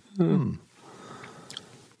 Where are they?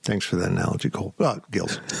 Thanks for that analogy, Cole.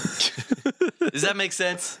 Gills. Does that make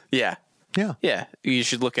sense? Yeah. Yeah. You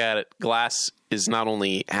should look at it. Glass is not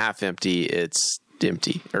only half empty, it's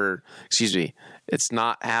empty. Or, excuse me, it's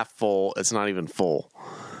not half full, it's not even full.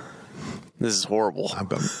 This is horrible.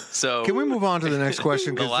 So can we move on to the next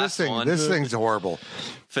question? Because this thing's horrible.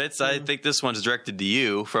 Fitz, I think this one's directed to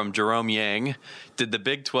you from Jerome Yang. Did the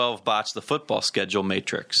Big 12 botch the football schedule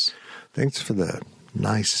matrix? Thanks for the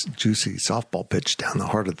nice, juicy softball pitch down the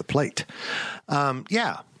heart of the plate.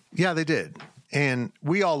 Yeah, they did. And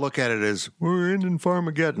we all look at it as we're ending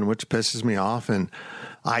Farmageddon, which pisses me off. And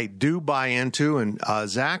I do buy into, and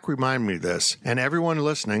Zach, remind me of this. And everyone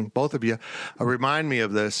listening, both of you, remind me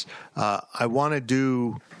of this. I want to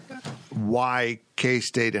do why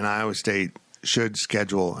K-State and Iowa State should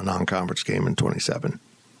schedule a non-conference game in 27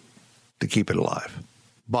 to keep it alive.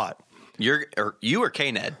 But you or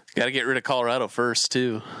K-Ned? Got to get rid of Colorado first,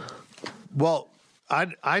 too. Well,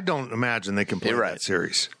 I don't imagine they can play that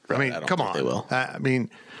series. Right. I mean, come on. They will.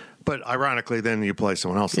 But ironically, then you play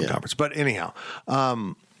someone else in the conference. But anyhow,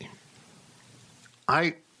 I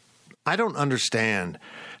don't understand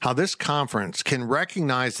how this conference can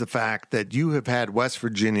recognize the fact that you have had West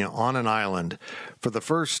Virginia on an island for the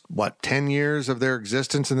first, 10 years of their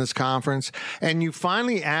existence in this conference, and you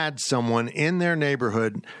finally add someone in their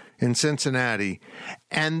neighborhood in Cincinnati,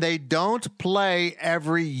 and they don't play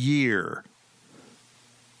every year.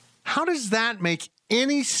 How does that make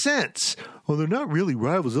any sense? Well, they're not really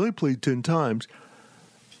rivals. They only played 10 times.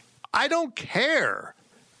 I don't care.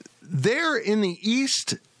 They're in the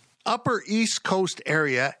upper East Coast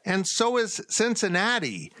area, and so is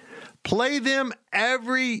Cincinnati. Play them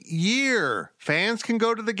every year. Fans can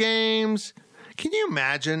go to the games. Can you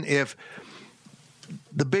imagine if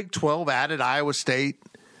the Big 12 added Iowa State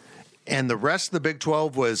and the rest of the Big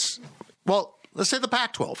 12 was, let's say the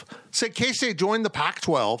Pac-12. Say K-State joined the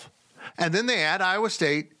Pac-12, and then they add Iowa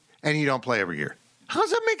State, and you don't play every year. How does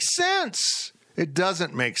that make sense? It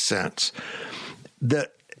doesn't make sense.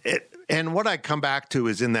 And what I come back to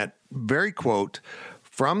is in that very quote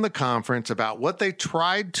from the conference about what they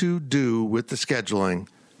tried to do with the scheduling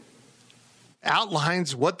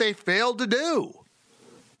outlines what they failed to do.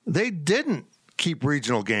 They didn't keep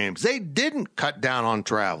regional games. They didn't cut down on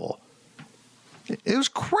travel. It was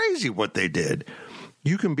crazy what they did.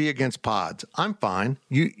 You can be against pods. I'm fine.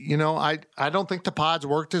 I don't think the pods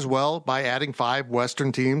worked as well by adding 5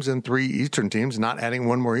 Western teams and 3 Eastern teams, not adding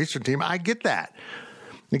 1 more Eastern team. I get that.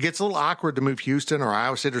 It gets a little awkward to move Houston or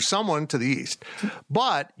Iowa State or someone to the East.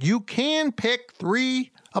 But you can pick 3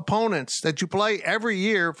 opponents that you play every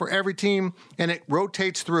year for every team, and it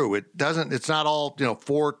rotates through. It's not all,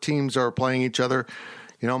 4 teams are playing each other.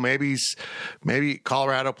 Maybe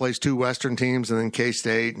Colorado plays 2 Western teams and then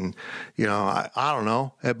K-State, and I don't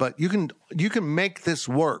know. But you can make this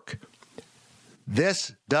work.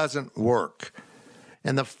 This doesn't work,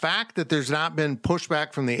 and the fact that there's not been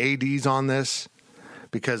pushback from the ADs on this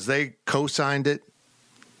because they co-signed it,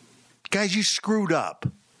 guys, you screwed up.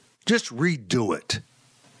 Just redo it.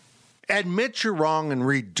 Admit you're wrong and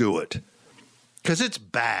redo it, because it's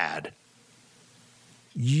bad.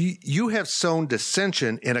 You have sown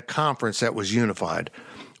dissension in a conference that was unified.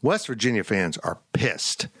 West Virginia fans are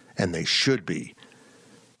pissed, and they should be.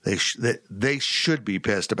 They should be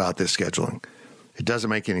pissed about this scheduling. It doesn't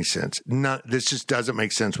make any sense. This just doesn't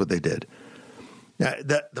make sense what they did.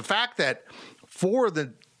 The fact that 4 of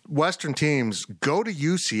the Western teams go to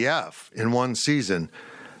UCF in one season,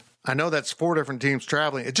 I know that's 4 different teams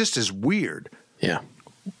traveling. It just is weird. Yeah.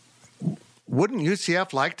 Wouldn't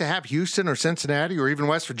UCF like to have Houston or Cincinnati or even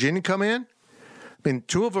West Virginia come in? I mean,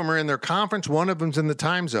 2 of them are in their conference. 1 of them's in the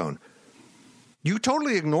time zone. You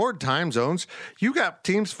totally ignored time zones. You got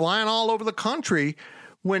teams flying all over the country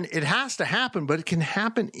when it has to happen, but it can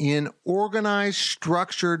happen in organized,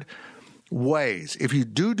 structured ways. If you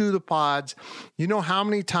do the pods, you know how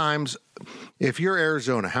many times, if you're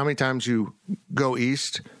Arizona, how many times you go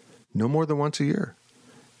east? No more than once a year.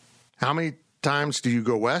 How many times do you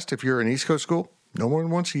go west if you're an East Coast school? No more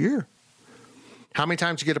than once a year. How many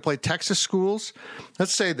times you get to play Texas schools?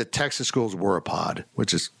 Let's say the Texas schools were a pod,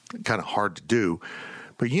 which is kind of hard to do.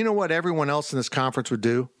 But you know what everyone else in this conference would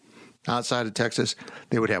do outside of Texas?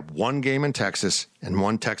 They would have 1 game in Texas and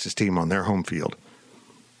 1 Texas team on their home field.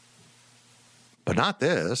 But not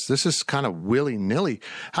this. This is kind of willy-nilly.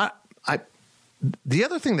 The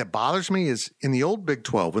other thing that bothers me is in the old Big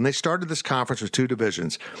 12, when they started this conference with 2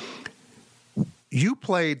 divisions, you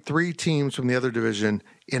played 3 teams from the other division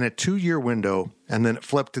in a 2-year window, and then it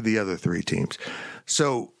flipped to the other 3 teams.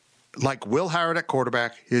 So, like Will Howard at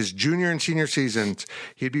quarterback, his junior and senior seasons,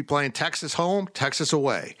 he'd be playing Texas home, Texas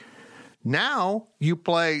away. Now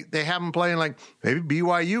they have them playing like maybe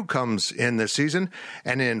BYU comes in this season,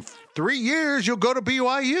 and in 3 years you'll go to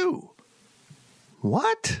BYU.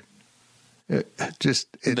 What? They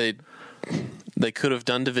could have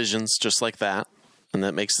done divisions just like that, and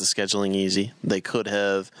that makes the scheduling easy. They could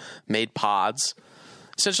have made pods.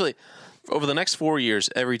 Essentially, over the next 4 years,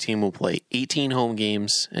 every team will play 18 home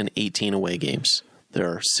games and 18 away games. There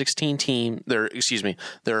are 15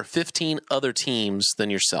 other teams than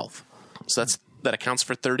yourself. So that accounts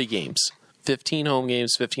for 30 games. 15 home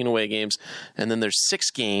games, 15 away games, and then there's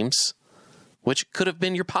 6 games, which could have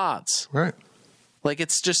been your pods. Right. Like,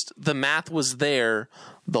 it's just the math was there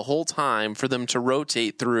the whole time for them to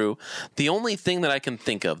rotate through. The only thing that I can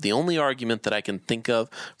think of, the only argument that I can think of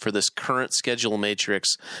for this current schedule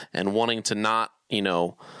matrix and wanting to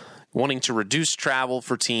reduce travel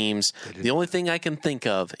for teams, the only thing I can think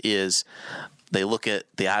of is they look at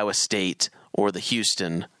the Iowa State or the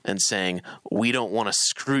Houston and saying, we don't want to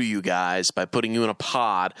screw you guys by putting you in a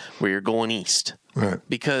pod where you're going east. Right.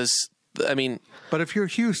 Because, I mean... But if you're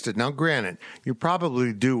Houston, now granted, you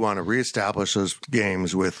probably do want to reestablish those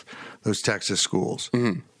games with those Texas schools.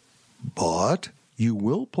 Mm-hmm. But you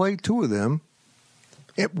will play 2 of them.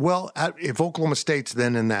 If Oklahoma State's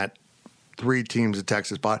then in that 3 teams of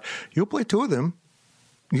Texas pod, you'll play 2 of them.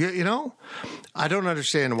 I don't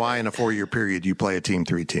understand why in a 4-year period you play a team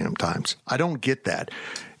 3 times. I don't get that.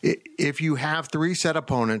 If you have 3 set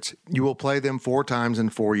opponents, you will play them 4 times in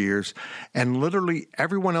 4 years, and literally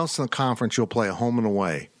everyone else in the conference you'll play a home and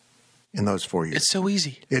away in those 4 years. It's so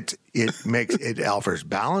easy. It offers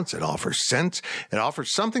balance, it offers sense, it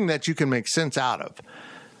offers something that you can make sense out of.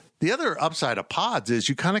 The other upside of pods is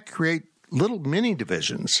you kind of create little mini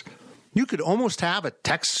divisions. You could almost have a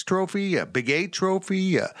Texas trophy, a Big 8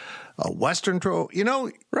 trophy, a Western trophy,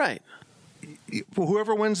 Right.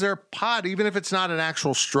 Whoever wins their pod, even if it's not an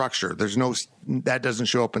actual structure, that doesn't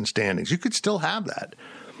show up in standings. You could still have that.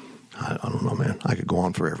 I don't know, man. I could go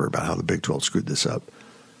on forever about how the Big 12 screwed this up.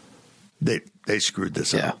 They screwed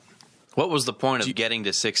this up. What was the point of getting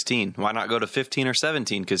to 16? Why not go to 15 or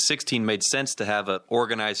 17? Because 16 made sense to have an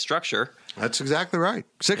organized structure. That's exactly right.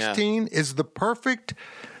 16 is the perfect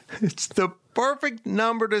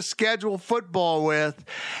number to schedule football with,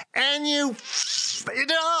 and you f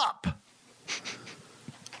it up.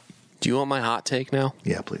 Do you want my hot take now?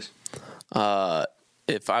 Yeah, please.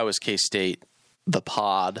 If I was K-State, the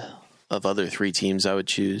pod of other 3 teams I would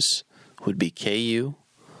choose would be KU,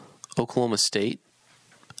 Oklahoma State,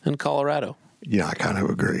 and Colorado. Yeah, I kind of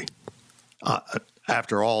agree.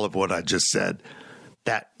 After all of what I just said,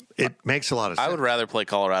 that it makes a lot of sense. I would rather play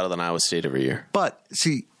Colorado than Iowa State every year. But,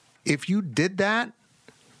 see, if you did that,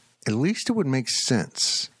 at least it would make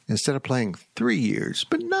sense. Instead of playing 3 years,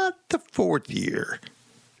 but not the 4th year.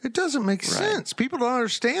 It doesn't make sense. People don't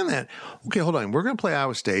understand that. Okay, hold on. We're going to play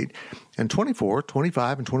Iowa State in 24,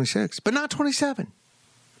 25, and 26, but not 27.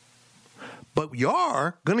 But we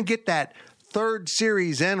are going to get that third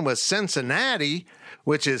series in with Cincinnati,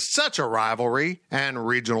 which is such a rivalry and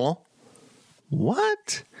regional.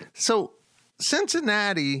 What? So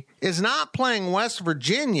Cincinnati is not playing West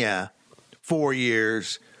Virginia 4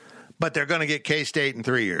 years, but they're going to get K-State in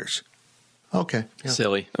 3 years. Okay. Yeah.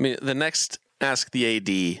 Silly. I mean, the next Ask the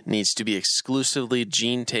AD needs to be exclusively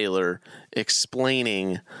Gene Taylor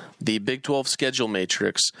explaining the Big 12 schedule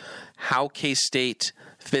matrix, how K-State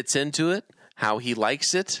fits into it, how he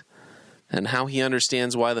likes it, and how he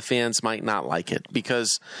understands why the fans might not like it,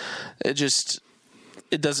 because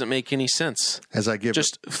it doesn't make any sense. As I give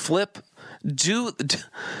flip, do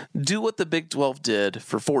what the Big 12 did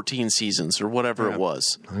for 14 seasons or whatever it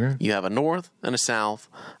was. Okay. You have a North and a South.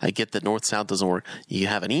 I get that North-South doesn't work. You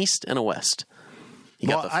have an East and a West. You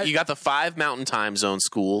got the 5 Mountain Time Zone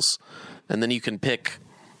schools, and then you can pick,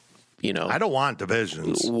 I don't want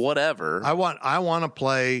divisions. Whatever. I want to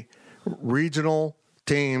play regional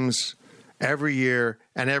teams every year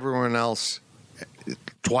and everyone else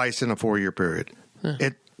twice in a 4-year period. Yeah.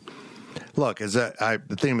 Look, the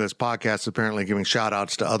theme of this podcast is apparently giving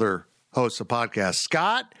shout-outs to other hosts of podcasts.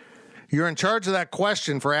 Scott, you're in charge of that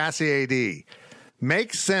question for Ask the AD.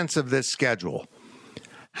 Make sense of this schedule.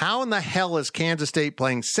 How in the hell is Kansas State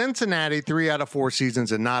playing Cincinnati 3 out of 4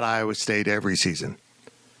 seasons and not Iowa State every season?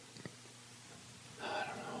 I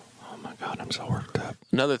don't know. Oh, my God, I'm so worked up.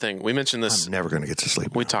 Another thing, we mentioned this. I'm never going to get to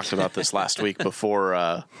sleep. We talked about this last week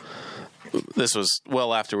before. This was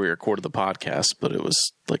well after we recorded the podcast, but it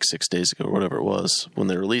was like 6 days ago or whatever it was when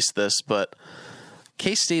they released this. But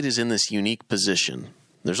K-State is in this unique position.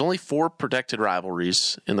 There's only 4 protected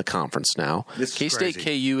rivalries in the conference now. K-State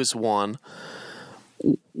KU is 1.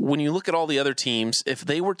 When you look at all the other teams, if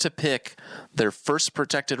they were to pick their first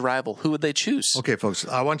protected rival, who would they choose? Okay, folks,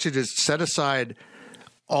 I want you to set aside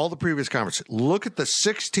all the previous conferences. Look at the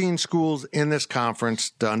 16 schools in this conference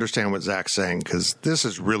to understand what Zach's saying, because this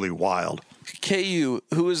is really wild. KU,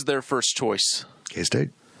 who is their first choice? K-State.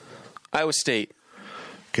 Iowa State.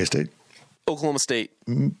 K-State. Oklahoma State.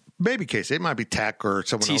 Maybe K-State. Might be Tech or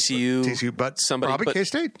someone TCU, else. TCU, but probably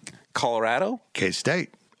K-State. Colorado?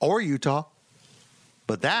 K-State. Or Utah.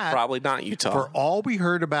 But that probably not Utah. For all we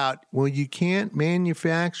heard about, well, you can't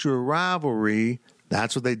manufacture a rivalry.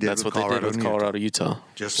 That's what they did. That's what they did with Colorado, Utah.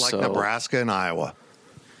 Just like Nebraska and Iowa.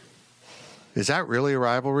 Is that really a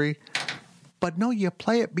rivalry? But no, you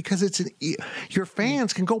play it because your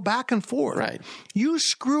fans can go back and forth. Right. You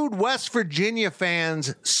screwed West Virginia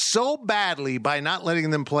fans so badly by not letting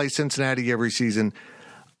them play Cincinnati every season.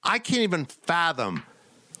 I can't even fathom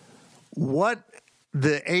what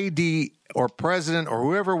the AD or president or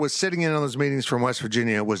whoever was sitting in on those meetings from West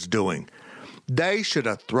Virginia was doing. They should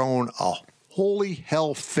have thrown a holy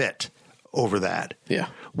hell fit over that. Yeah.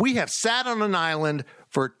 We have sat on an island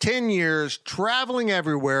for 10 years, traveling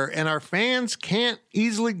everywhere, and our fans can't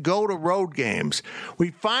easily go to road games.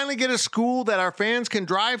 We finally get a school that our fans can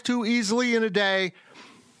drive to easily in a day,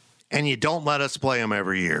 and you don't let us play them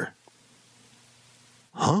every year.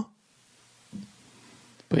 Huh?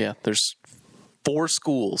 But yeah, there's 4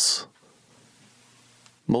 schools,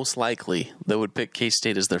 most likely, that would pick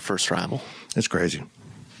K-State as their first rival. It's crazy.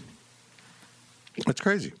 It's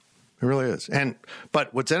crazy. It really is.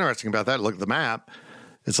 But what's interesting about that, look at the map.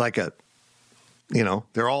 It's like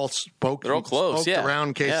they're all close,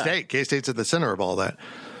 around K-State. Yeah. K-State's at the center of all that.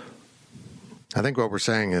 I think what we're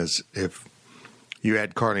saying is if you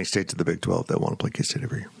add Kearney State to the Big 12, they'll want to play K-State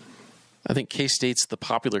every year. I think K-State's the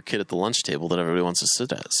popular kid at the lunch table that everybody wants to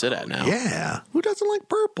sit at now. Yeah. Who doesn't like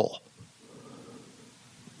purple?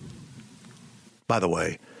 By the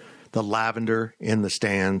way, the lavender in the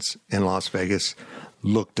stands in Las Vegas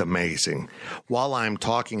looked amazing. While I'm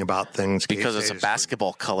talking about things because it's a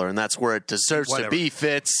basketball color, and that's where it deserves to be,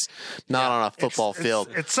 Fitz, not on a football field.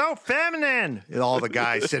 It's so feminine. And all the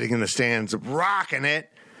guys sitting in the stands rocking it.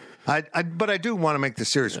 But I do want to make the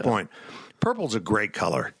serious point. Purple's a great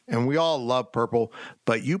color, and we all love purple,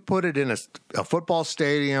 but you put it in a football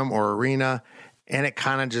stadium or arena, and it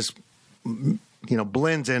kind of just,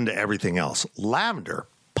 blends into everything else. Lavender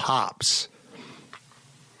pops.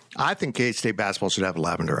 I think K-State basketball should have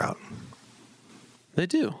lavender out. They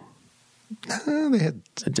do.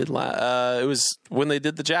 It was when they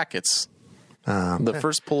did the jackets. The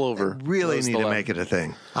first pullover. Really need to make it a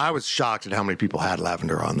thing. I was shocked at how many people had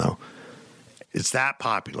lavender on, though. It's that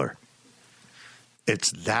popular.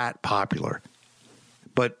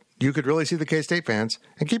 But you could really see the K-State fans.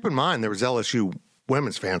 And keep in mind, there was LSU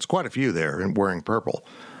women's fans, quite a few there, and wearing purple.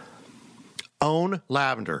 Own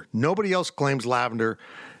lavender. Nobody else claims lavender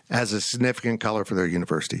as a significant color for their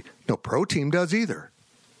university. No pro team does either.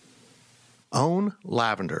 Own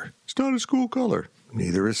lavender. It's not a school color.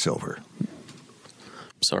 Neither is silver.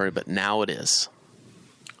 Sorry, but now it is.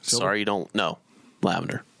 Silver? Sorry you don't know.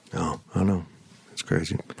 Lavender. No, I know. It's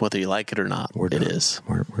crazy. Whether you like it or not, it is.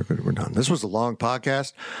 We're good. We're done. This was a long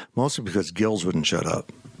podcast, mostly because Gills wouldn't shut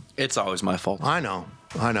up. It's always my fault. I know.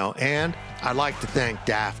 And I'd like to thank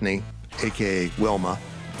Daphne, a.k.a. Wilma,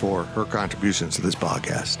 for her contributions to this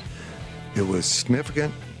podcast. It was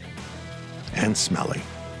significant and smelly.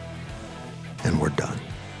 And we're done.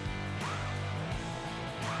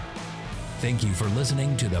 Thank you for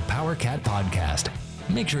listening to the Powercat Podcast.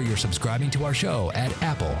 Make sure you're subscribing to our show at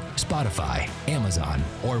Apple, Spotify, Amazon,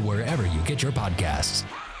 or wherever you get your podcasts.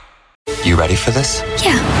 You ready for this?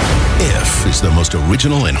 Yeah. If is the most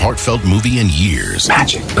original and heartfelt movie in years.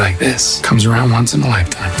 Magic like this comes around once in a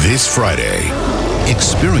lifetime. This Friday,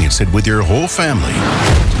 experience it with your whole family.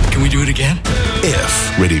 Can we do it again?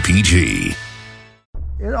 If, rated PG.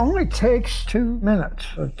 It only takes 2 minutes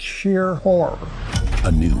of sheer horror.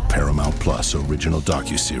 A new Paramount Plus original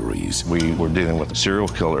docuseries. We were dealing with a serial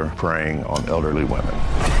killer preying on elderly women.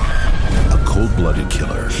 A cold-blooded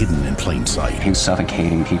killer hidden in plain sight. He's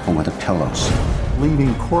suffocating people with the pillows.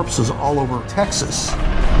 Leaving corpses all over Texas.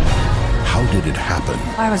 How did it happen?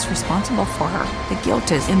 I was responsible for her. The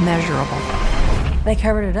guilt is immeasurable. They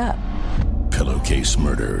covered it up. Pillowcase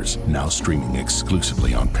Murders, now streaming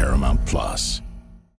exclusively on Paramount Plus.